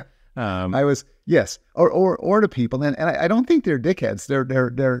charity. Or to people, and I don't think they're dickheads.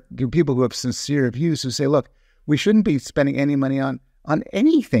 They're people who have sincere views who say, look, we shouldn't be spending any money on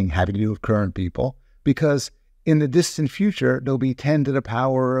anything having to do with current people because in the distant future, there'll be 10 to the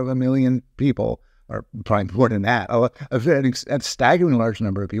power of 1 million people, or probably more than that, a staggering large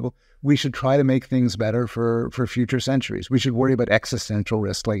number of people. We should try to make things better for future centuries. We should worry about existential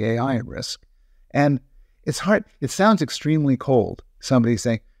risk like AI risk. And it's hard. It sounds extremely cold. Somebody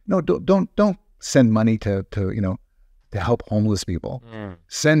saying, no, don't send money to help homeless people.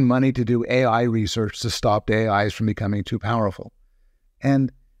 Send money to do AI research to stop the AIs from becoming too powerful.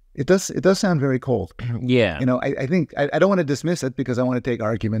 And it does sound very cold. Yeah. I think I don't want to dismiss it because I want to take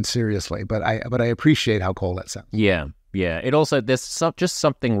arguments seriously, but I appreciate how cold that sounds. Yeah. Yeah. It also, there's just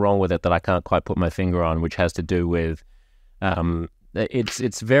something wrong with it that I can't quite put my finger on, which has to do with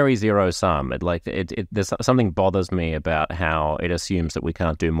it's very zero sum. There's something bothers me about how it assumes that we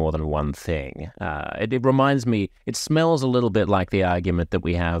can't do more than one thing. It reminds me, it smells a little bit like the argument that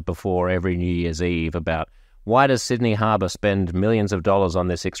we have before every New Year's Eve about why does Sydney Harbour spend millions of dollars on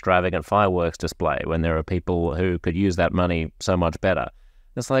this extravagant fireworks display when there are people who could use that money so much better?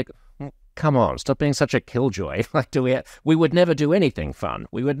 It's like, come on, stop being such a killjoy. We would never do anything fun.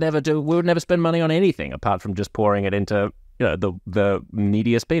 We would never spend money on anything apart from just pouring it into the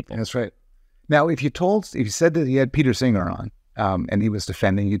neediest people. That's right. Now, if you said that he had Peter Singer on, and he was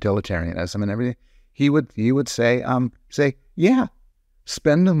defending utilitarianism and everything, he would say, yeah,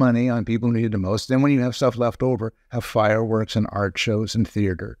 spend the money on people who need it the most. Then when you have stuff left over, have fireworks and art shows and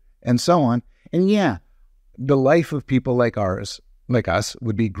theater and so on. And yeah, the life of people like us,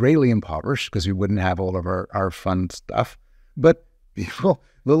 would be greatly impoverished because we wouldn't have all of our fun stuff. But people,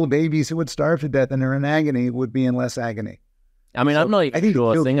 little babies who would starve to death and are in agony would be in less agony. I mean, I'm not even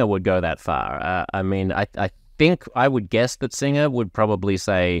sure Singer would go that far. I mean, I think I would guess that Singer would probably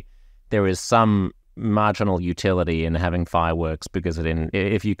say there is some marginal utility in having fireworks because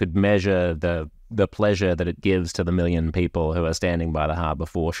if you could measure the pleasure that it gives to the million people who are standing by the harbour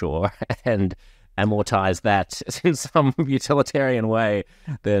foreshore and amortize that in some utilitarian way,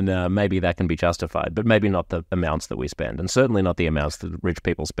 then maybe that can be justified, but maybe not the amounts that we spend, and certainly not the amounts that rich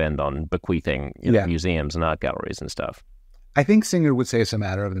people spend on bequeathing museums and art galleries and stuff. I think Singer would say it's a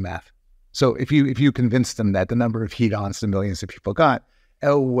matter of the math. So if you convince them that the number of heat-ons the millions of people got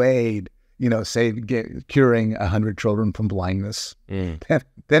outweighed, say curing 100 children from blindness,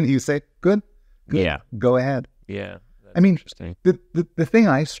 then you say, good, yeah, go ahead. Yeah, I mean, the thing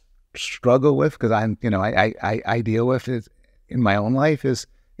I struggle with, because I deal with it in my own life, is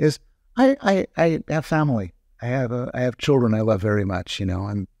I have family. I have children I love very much.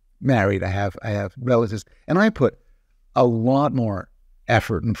 I'm married. I have relatives, and I put a lot more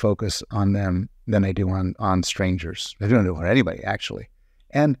effort and focus on them than I do on strangers. I don't do it for anybody, actually.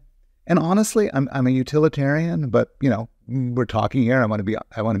 And honestly, I'm a utilitarian, but we're talking here. I want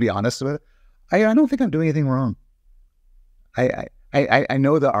to be honest about it. I don't think I'm doing anything wrong. I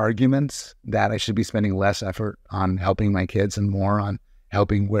know the arguments that I should be spending less effort on helping my kids and more on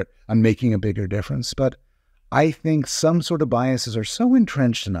making a bigger difference. But I think some sort of biases are so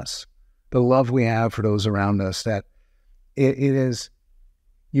entrenched in us, the love we have for those around us, that it is,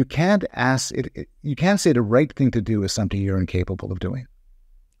 you can't say the right thing to do is something you're incapable of doing.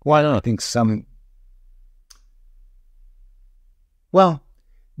 Why not? I think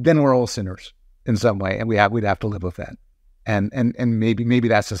then we're all sinners in some way, and we'd have to live with that. And maybe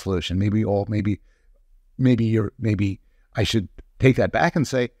that's the solution. Maybe I should take that back and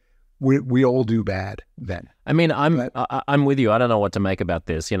say we all do bad then. I mean, I'm with you. I don't know what to make about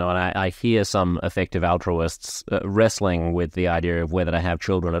this, and I hear some effective altruists wrestling with the idea of whether to have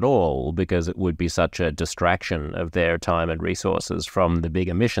children at all, because it would be such a distraction of their time and resources from the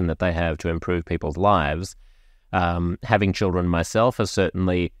bigger mission that they have to improve people's lives. Having children myself has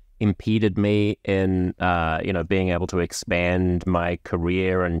certainly impeded me in, being able to expand my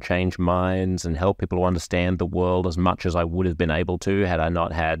career and change minds and help people to understand the world as much as I would have been able to had I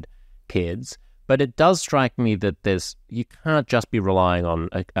not had kids. But it does strike me that you can't just be relying on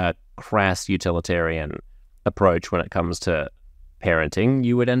a crass utilitarian approach when it comes to parenting.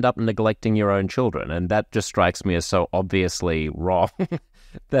 You would end up neglecting your own children, and that just strikes me as so obviously wrong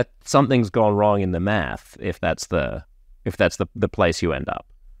that something's gone wrong in the math if that's the place you end up.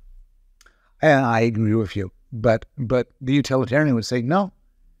 And I agree with you, but the utilitarian would say, no,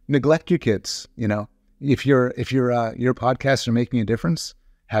 neglect your kids. If your podcasts are making a difference,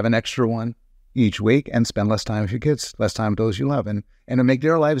 have an extra one each week and spend less time with your kids, less time with those you love, and to make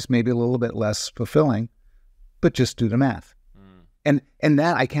their lives maybe a little bit less fulfilling, but just do the math. And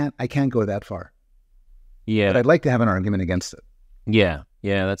that I can't go that far. Yeah, but I'd like to have an argument against it. Yeah,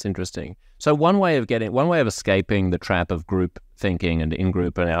 that's interesting. So one way of escaping the trap of group thinking and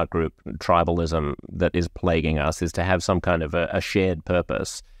in-group and out-group tribalism that is plaguing us is to have some kind of a shared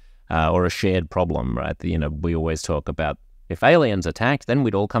purpose or a shared problem, right? We always talk about, if aliens attacked, then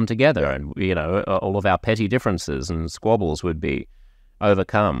we'd all come together and, all of our petty differences and squabbles would be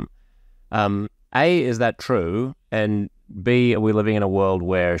overcome. A, is that true? And B, are we living in a world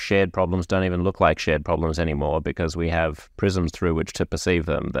where shared problems don't even look like shared problems anymore because we have prisms through which to perceive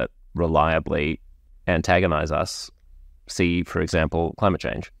them that reliably antagonize us? See, for example, climate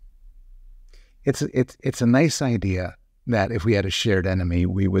change. It's a nice idea that if we had a shared enemy,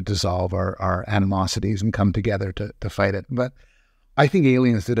 we would dissolve our animosities and come together to fight it. But I think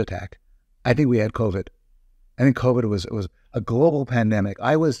aliens did attack. I think we had COVID. I think COVID was a global pandemic.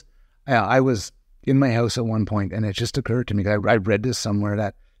 I was in my house at one point, and it just occurred to me, I read this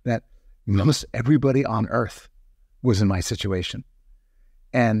somewhere, that almost everybody on Earth was in my situation.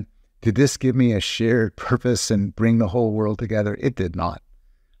 And did this give me a shared purpose and bring the whole world together? It did not.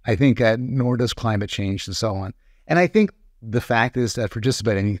 I think nor does climate change and so on. And I think the fact is that for just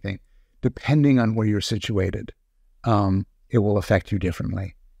about anything, depending on where you're situated, it will affect you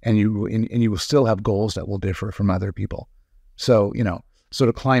differently. And you will still have goals that will differ from other people. So, sort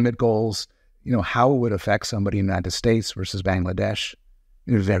of climate goals, how it would affect somebody in the United States versus Bangladesh,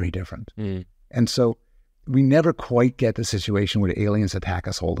 they're very different. And so we never quite get the situation where the aliens attack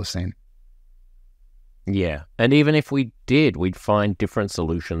us all the same. Yeah. And even if we did, we'd find different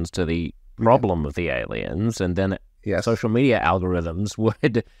solutions to the problem of the aliens, and then Yes. social media algorithms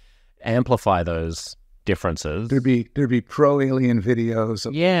would amplify those differences. There'd be pro-alien videos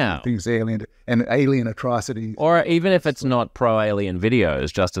of Yeah. things alien and alien atrocities. Or even if it's not pro-alien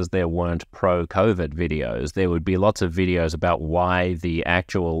videos, just as there weren't pro-COVID videos, there would be lots of videos about why the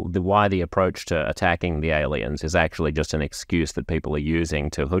approach to attacking the aliens is actually just an excuse that people are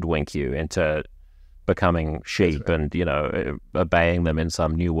using to hoodwink you into becoming sheep and, obeying them in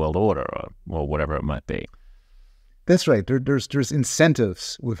some new world order or whatever it might be. That's right. There's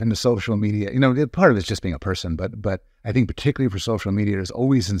incentives within the social media. Part of it's just being a person, but I think particularly for social media, there's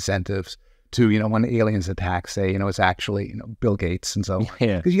always incentives to, when aliens attack, say, it's actually, Bill Gates and so on.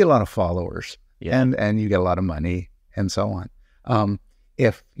 Yeah. Because you get a lot of followers and you get a lot of money and so on.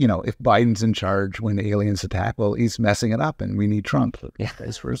 If Biden's in charge when the aliens attack, well, he's messing it up and we need Trump. Yeah,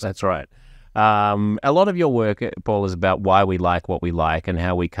 that's right. A lot of your work, Paul, is about why we like what we like and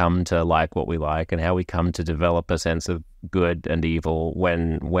how we come to like what we like and how we come to develop a sense of good and evil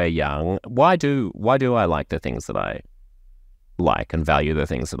when we're young. Why do I like the things that I like and value the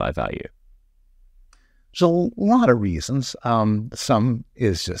things that I value? There's a lot of reasons. Some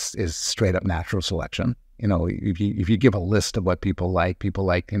is straight up natural selection. If you give a list of what people like,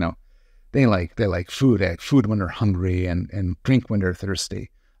 they like food when they're hungry and drink when they're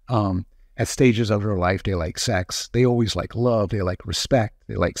thirsty. At stages of their life, they like sex. They always like love. They like respect.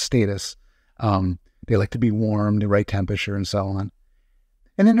 They like status. They like to be warm, the right temperature, and so on.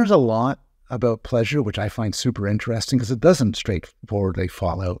 And then there's a lot about pleasure, which I find super interesting because it doesn't straightforwardly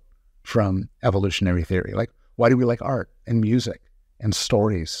fall out from evolutionary theory. Like, why do we like art and music and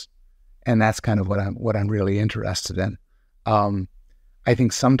stories? And that's kind of what I'm really interested in. I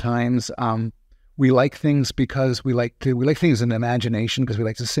think sometimes we like things because we like things in imagination because we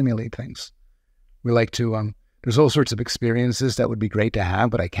like to simulate things. We like to, there's all sorts of experiences that would be great to have,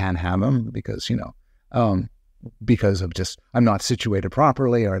 but I can't have them because, because of just, I'm not situated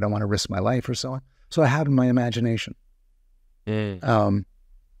properly or I don't want to risk my life or so on. So I have in my imagination. Some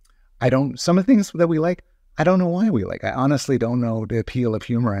of the things that we like, I don't know why we like. I honestly don't know the appeal of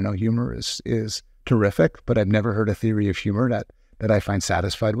humor. I know humor is terrific, but I've never heard a theory of humor that I find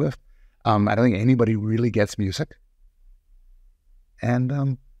satisfied with. I don't think anybody really gets music.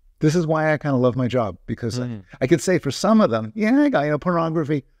 And this is why I kind of love my job, because I could say for some of them, I got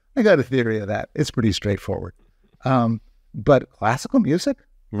pornography. I got a theory of that. It's pretty straightforward. But classical music?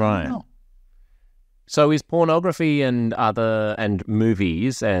 Right. No. So is pornography and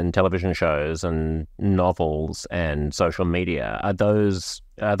movies and television shows and novels and social media, are those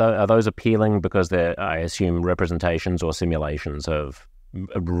appealing because they're, I assume, representations or simulations of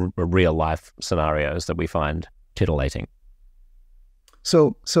real life scenarios that we find titillating?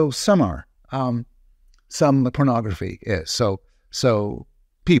 So some are. Some pornography is. So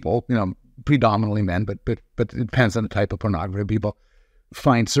people, predominantly men, but it depends on the type of pornography. People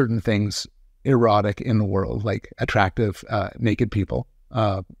find certain things erotic in the world, like attractive naked people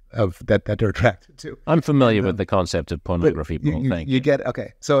that they're attracted to. I'm familiar with the concept of pornography. You get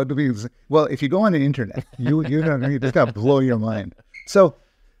okay. So if you go on the internet, you just got to blow your mind.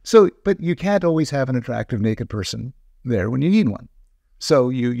 But you can't always have an attractive naked person there when you need one. So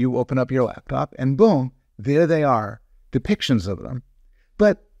you open up your laptop and boom, there they are, depictions of them.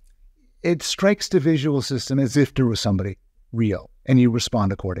 But it strikes the visual system as if there was somebody real, and you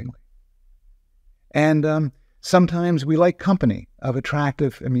respond accordingly. And sometimes we like company of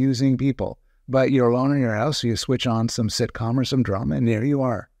attractive, amusing people, but you're alone in your house, so you switch on some sitcom or some drama, and there you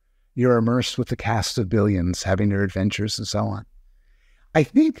are. You're immersed with the cast of billions, having their adventures and so on. I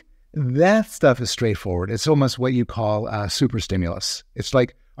think that stuff is straightforward. It's almost what you call super stimulus. It's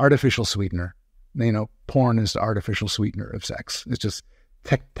like artificial sweetener. Porn is the artificial sweetener of sex. It's just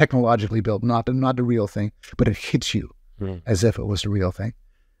technologically built, not the real thing, but it hits you as if it was the real thing.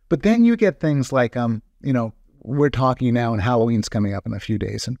 But then you get things like, we're talking now and Halloween's coming up in a few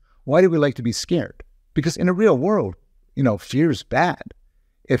days. And why do we like to be scared? Because in a real world, fear's bad.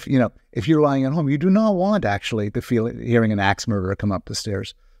 If you're lying at home, you do not want actually to feel hearing an axe murderer come up the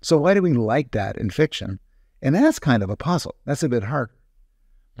stairs. So why do we like that in fiction? And that's kind of a puzzle. That's a bit harder.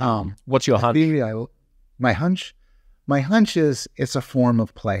 What's your hunch? My hunch is it's a form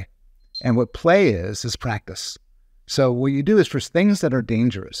of play. And what play is practice. So what you do is for things that are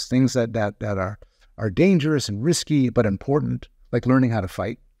dangerous, things that are dangerous and risky but important, like learning how to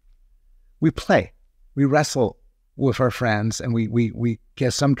fight, we play. We wrestle with our friends and we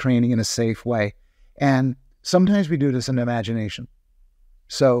get some training in a safe way. And sometimes we do this in imagination.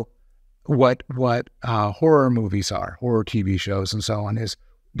 So what horror movies are, horror TV shows and so on, is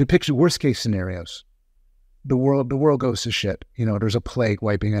depiction worst case scenarios. the world goes to shit. There's a plague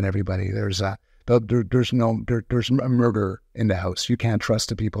wiping on everybody. There's a murder in the house. You can't trust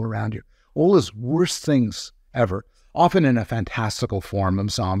the people around you. All those worst things ever, often in a fantastical form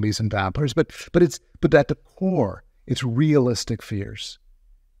of zombies and vampires, but at the core, it's realistic fears,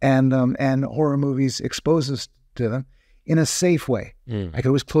 and horror movies expose us to them in a safe way. I could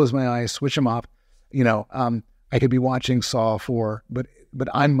always close my eyes, switch them off. I could be watching Saw 4, but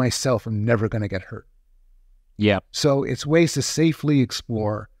I myself am never going to get hurt. Yeah. So it's ways to safely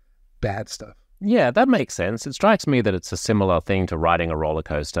explore bad stuff. Yeah, that makes sense. It strikes me that it's a similar thing to riding a roller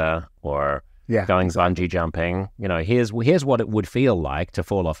coaster or going bungee jumping. Here's what it would feel like to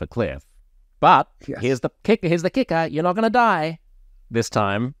fall off a cliff. But here's the kicker. You're not going to die this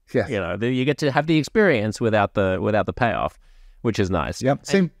time. Yes. You get to have the experience without the payoff, which is nice. Yep.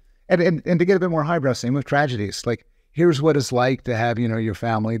 Same. And to get a bit more highbrow, same with tragedies. Like, here's what it's like to have, your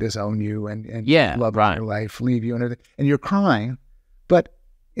family disown you and love your life, leave you and everything. And you're crying, but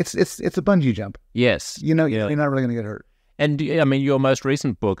it's a bungee jump. Yes. You're not really going to get hurt. And your most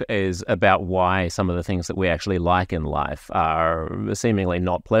recent book is about why some of the things that we actually like in life are seemingly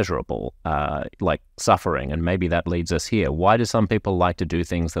not pleasurable, like suffering. And maybe that leads us here. Why do some people like to do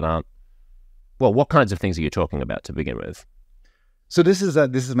things that aren't, well, what kinds of things are you talking about to begin with? So this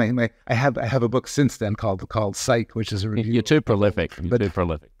is my I have a book since then called Psych, which is a review. You're too prolific. But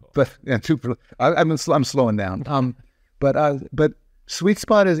I'm slowing down. But Sweet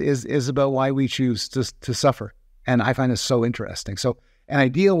Spot is about why we choose to suffer, and I find it so interesting. And I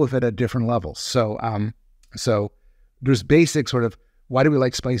deal with it at different levels. So there's basic sort of, why do we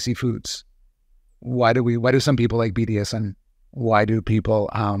like spicy foods? Why do some people like BDSM? Why do people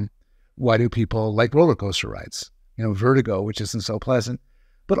like roller coaster rides? Vertigo, which isn't so pleasant.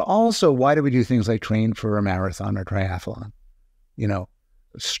 But also, why do we do things like train for a marathon or triathlon?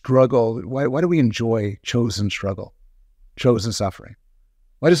 Struggle. Why do we enjoy chosen struggle, chosen suffering?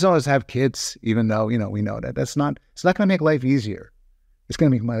 Why does someone have kids, even though, we know that it's not going to make life easier. It's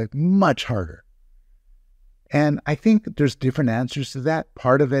going to make my life much harder. And I think there's different answers to that.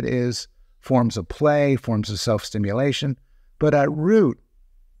 Part of it is forms of play, forms of self-stimulation. But at root,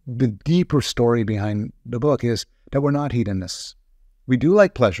 the deeper story behind the book is that we're not hedonists. We do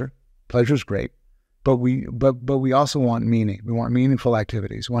like pleasure. Pleasure's great. But we also want meaning. We want meaningful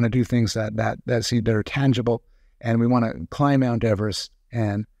activities. We want to do things that are tangible. And we want to climb Mount Everest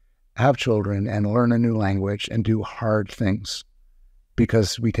and have children and learn a new language and do hard things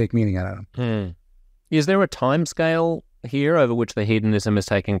because we take meaning out of them. Is there a time scale here over which the hedonism is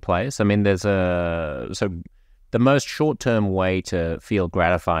taking place? The most short-term way to feel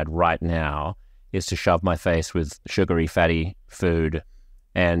gratified right now is to shove my face with sugary, fatty food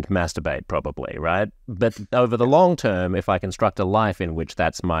and masturbate, probably, right? But over the long term, if I construct a life in which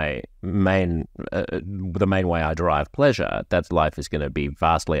that's the main way I derive pleasure, that life is going to be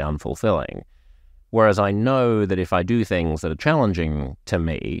vastly unfulfilling. Whereas I know that if I do things that are challenging to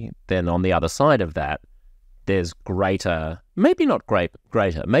me, then on the other side of that, there's greater, maybe not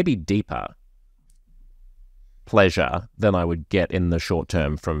greater, maybe deeper pleasure than I would get in the short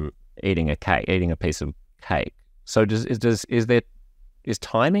term from eating a piece of cake. So is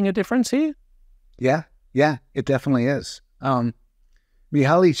timing a difference here? Yeah, it definitely is. Mihaly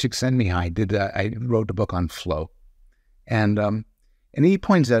Csikszentmihalyi I wrote a book on flow, and he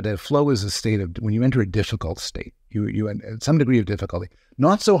points out that flow is a state of when you enter a difficult state, you at some degree of difficulty,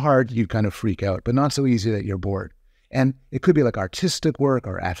 not so hard you kind of freak out, but not so easy that you're bored. And it could be like artistic work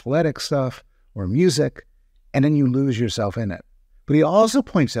or athletic stuff or music, and then you lose yourself in it. But he also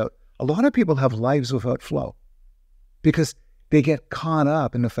points out a lot of people have lives without flow because they get caught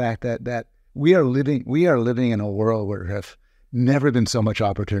up in the fact that we are living in a world where there have never been so much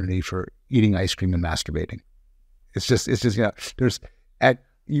opportunity for eating ice cream and masturbating. It's just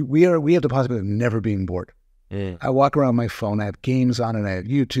we have the possibility of never being bored. I walk around my phone, I have games on it, I have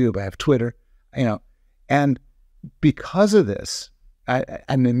YouTube, I have Twitter, and because of this, at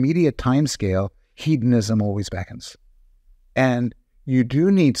an immediate time scale, hedonism always beckons. And you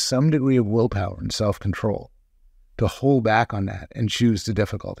do need some degree of willpower and self-control to hold back on that and choose the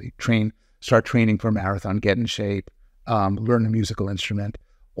difficulty. Start training for a marathon, get in shape, learn a musical instrument,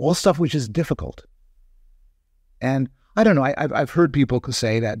 all stuff which is difficult. And I don't know, I've heard people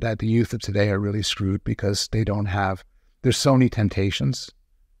say that the youth of today are really screwed because there's so many temptations.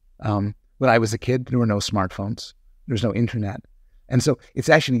 When I was a kid, there were no smartphones. There's no internet. And so it's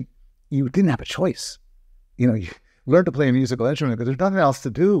actually, you didn't have a choice. You learn to play a musical instrument because there's nothing else to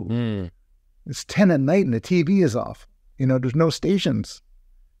do. It's 10 at night and the TV is off. There's no stations.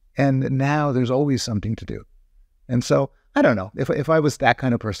 And now there's always something to do. And so, I don't know. If I was that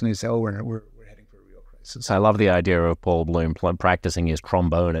kind of person, I'd say, we're heading for a real crisis. places. I love the idea of Paul Bloom practicing his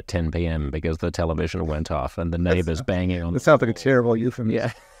trombone at 10 p.m. because the television went off and the neighbors banging on. That sounds like a terrible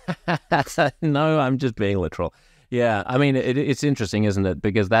euphemism. Yeah. No, I'm just being literal. Yeah, I mean, it's interesting, isn't it?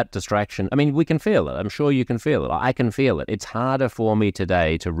 Because that distraction, I mean, we can feel it. I'm sure you can feel it. I can feel it. It's harder for me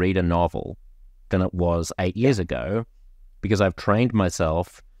today to read a novel than it was 8 years ago because I've trained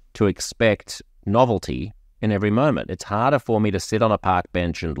myself to expect novelty in every moment. It's harder for me to sit on a park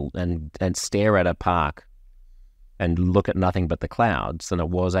bench and stare at a park and look at nothing but the clouds than it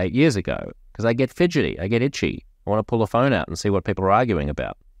was 8 years ago because I get fidgety, I get itchy. I want to pull a phone out and see what people are arguing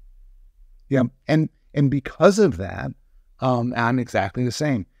about. Yeah, and because of that, I'm exactly the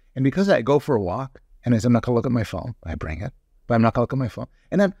same. And because I go for a walk, and as I'm not going to look at my phone, I bring it, but I'm not going to look at my phone.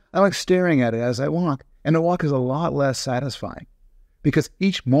 And I'm like staring at it as I walk. And the walk is a lot less satisfying because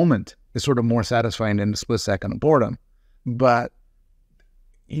each moment is sort of more satisfying than the split second of boredom. But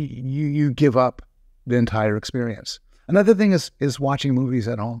you give up the entire experience. Another thing is watching movies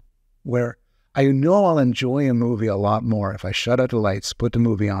at home, where I know I'll enjoy a movie a lot more if I shut out the lights, put the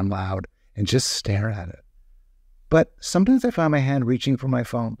movie on loud, and just stare at it. But sometimes I find my hand reaching for my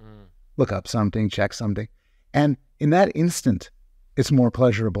phone, look up something, check something. And in that instant, it's more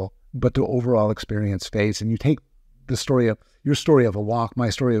pleasurable, but the overall experience fades. And you take your story of a walk, my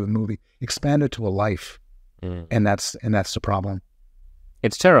story of a movie, expand it to a life. And that's the problem.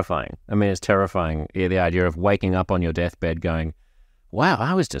 It's terrifying. I mean, it's terrifying. The idea of waking up on your deathbed going, wow,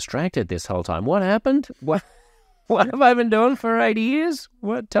 I was distracted this whole time. What happened? What have I been doing for 80 years?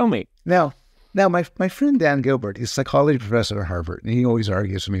 What? Tell me. Now, my friend Dan Gilbert, he's a psychology professor at Harvard, and he always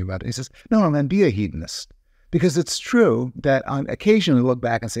argues with me about it. He says, no, man, be a hedonist. Because it's true that I occasionally look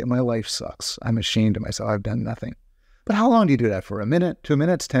back and say, my life sucks. I'm ashamed of myself. I've done nothing. But how long do you do that for? A minute, 2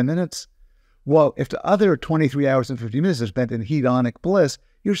 minutes, 10 minutes? Well, if the other 23 hours and 50 minutes are spent in hedonic bliss,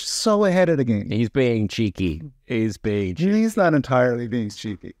 you're so ahead of the game. He's being cheeky. He's not entirely being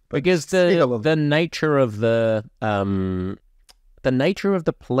cheeky. Because the nature of the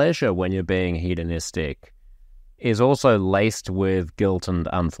pleasure when you're being hedonistic is also laced with guilt and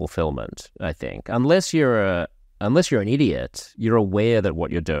unfulfillment, I think. Unless you're an idiot, you're aware that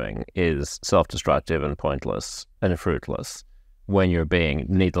what you're doing is self-destructive and pointless and fruitless when you're being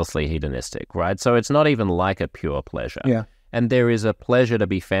needlessly hedonistic, right? So it's not even like a pure pleasure. Yeah. And there is a pleasure to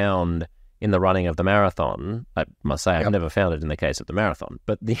be found in the running of the marathon. I must say, I've never found it in the case of the marathon,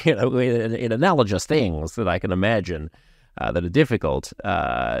 but in analogous things that I can imagine that are difficult,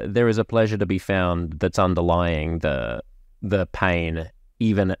 there is a pleasure to be found that's underlying the pain,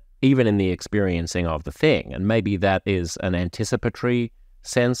 even in the experiencing of the thing. And maybe that is an anticipatory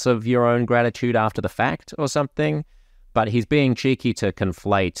sense of your own gratitude after the fact or something. But he's being cheeky to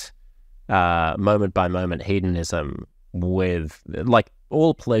conflate moment by moment hedonism with, like,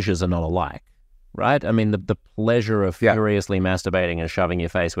 all pleasures are not alike, right? I mean, the pleasure of furiously masturbating and shoving your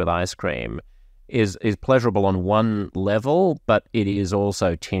face with ice cream is pleasurable on one level, but it is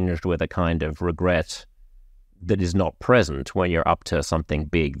also tinged with a kind of regret that is not present when you're up to something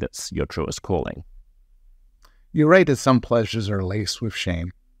big that's your truest calling. You're right that some pleasures are laced with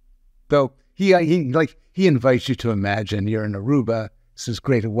shame. Though he invites you to imagine you're in Aruba. This is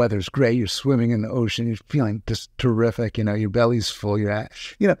great. The weather's great. You're swimming in the ocean. You're feeling just terrific. Your belly's full. And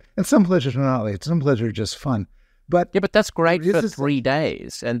some pleasures are not laced. Some pleasures are just fun. But that's great for 3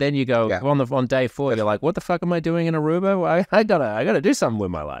 days, and then you go on day 4. You're like, what the fuck am I doing in Aruba? Well, I gotta do something with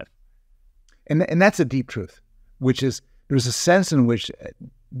my life. And that's a deep truth, which is there's a sense in which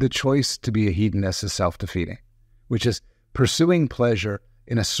the choice to be a hedonist is self-defeating, which is pursuing pleasure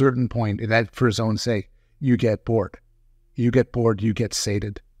in a certain point, and that for its own sake, you get bored. You get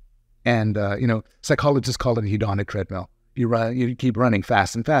sated. And, psychologists call it a hedonic treadmill. You keep running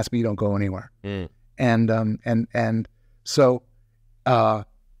fast and fast, but you don't go anywhere. And so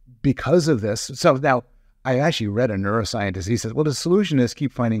because of this, so now I actually read a neuroscientist. He says, well, the solution is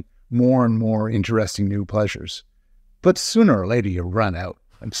keep finding more and more interesting new pleasures. But sooner or later you run out.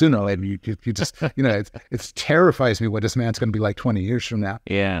 And sooner or later you just, it terrifies me what this man's going to be like 20 years from now.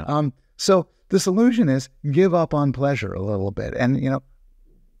 Yeah. So the solution is give up on pleasure a little bit and,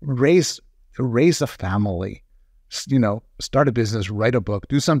 raise a family, start a business, write a book,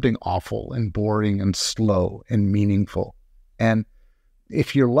 do something awful and boring and slow and meaningful. And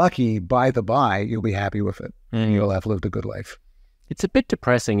if you're lucky, by the by, you'll be happy with it. And you'll have lived a good life. It's a bit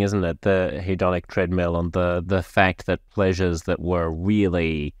depressing, isn't it? The hedonic treadmill and the fact that pleasures that were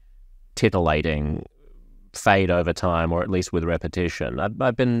really titillating fade over time, or at least with repetition.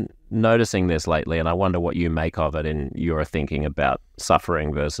 I've been noticing this lately, and I wonder what you make of it in your thinking about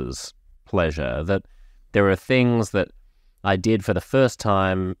suffering versus pleasure, that there are things that I did for the first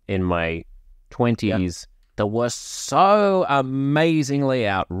time in my 20s that were so amazingly,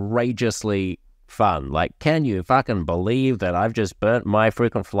 outrageously fun. Like, can you fucking believe that I've just burnt my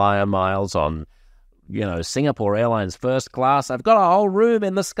frequent flyer miles on, Singapore Airlines first class? I've got a whole room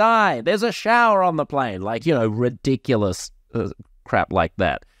in the sky. There's a shower on the plane. Like, ridiculous crap like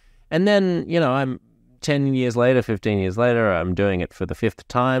that. And then, I'm 10 years later, 15 years later, I'm doing it for the 5th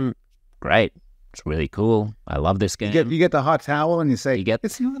time. Great. It's really cool. I love this game. You get the hot towel and you say,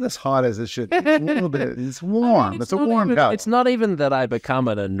 it's not as hot as it should be. It's a little bit, it's warm. It's a warm towel. It's not even that I become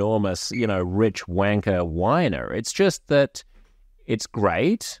an enormous, rich wanker whiner. It's just that it's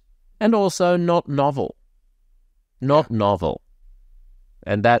great and also not novel. Not novel.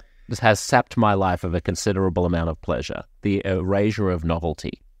 And that has sapped my life of a considerable amount of pleasure. The erasure of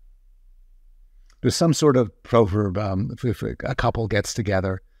novelty. There's some sort of proverb, if a couple gets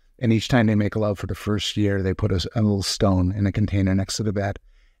together, and each time they make love for the first year, they put a little stone in a container next to the bed.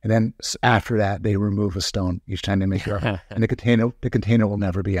 And then after that, they remove a stone each time they make love. And the container will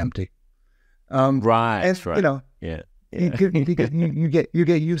never be empty. Right. And, right. You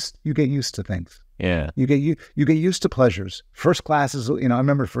get used to things. Yeah. You get used to pleasures. First class is, I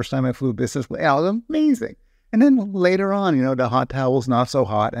remember the first time I flew business, it was amazing. And then later on, the hot towel's not so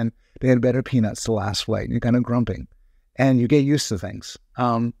hot and they had better peanuts the last flight and you're kind of grumping. And you get used to things.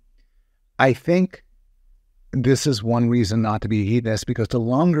 I think this is one reason not to be a hedonist, because the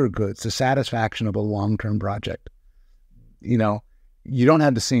longer goods, the satisfaction of a long-term project, you don't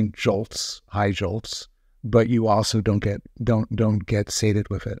have the same high jolts, but you also don't get sated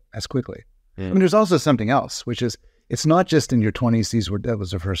with it as quickly. I mean, there's also something else, which is it's not just in your 20s. That was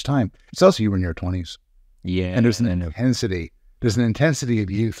the first time. It's also you were in your 20s. Yeah, and there's an intensity. There's an intensity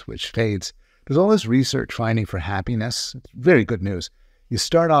of youth which fades. There's all this research finding for happiness. It's very good news. You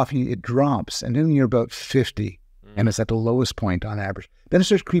start off, it drops, and then you're about 50, and it's at the lowest point on average. Then it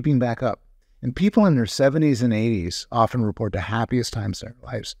starts creeping back up. And people in their 70s and 80s often report the happiest times of their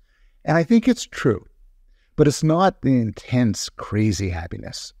lives. And I think it's true, but it's not the intense, crazy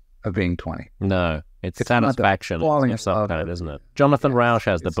happiness of being 20. No, it's satisfaction. Falling of some kind, isn't it? Jonathan Rauch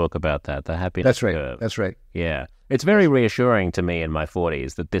has the book about that, the happiness curve. That's right. Yeah. It's very reassuring to me in my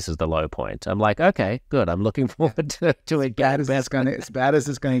 40s that this is the low point. I'm like, okay, good. I'm looking forward to it. As bad as it's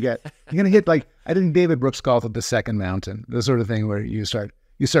going to get. You're going to hit, I think David Brooks called it the second mountain, the sort of thing where you start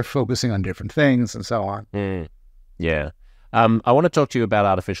focusing on different things and so on. Yeah. I want to talk to you about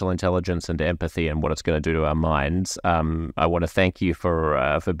artificial intelligence and empathy and what it's going to do to our minds. I want to thank you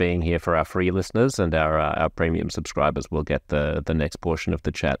for being here. For our free listeners and our premium subscribers, we'll get the next portion of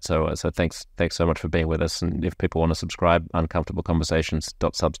the chat. So thanks so much for being with us. And if people want to subscribe,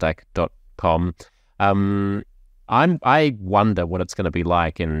 uncomfortableconversations.substack.com. I wonder what it's going to be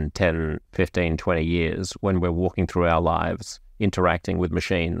like in 10, 15, 20 years when we're walking through our lives, interacting with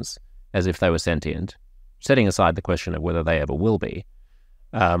machines as if they were sentient. Setting aside the question of whether they ever will be,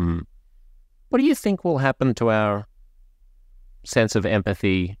 what do you think will happen to our sense of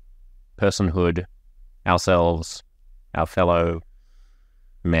empathy, personhood, ourselves, our fellow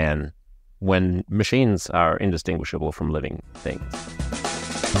man, when machines are indistinguishable from living things?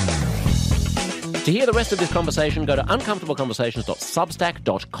 To hear the rest of this conversation, go to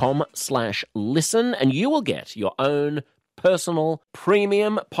uncomfortableconversations.substack.com/listen, and you will get your own personal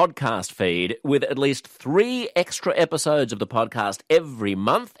premium podcast feed with at least 3 extra episodes of the podcast every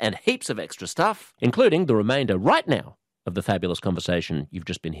month and heaps of extra stuff, including the remainder right now of the fabulous conversation you've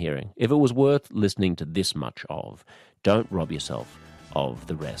just been hearing. If it was worth listening to this much of, don't rob yourself of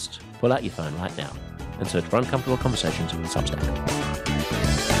the rest. Pull out your phone right now and search for Uncomfortable Conversations on Substack.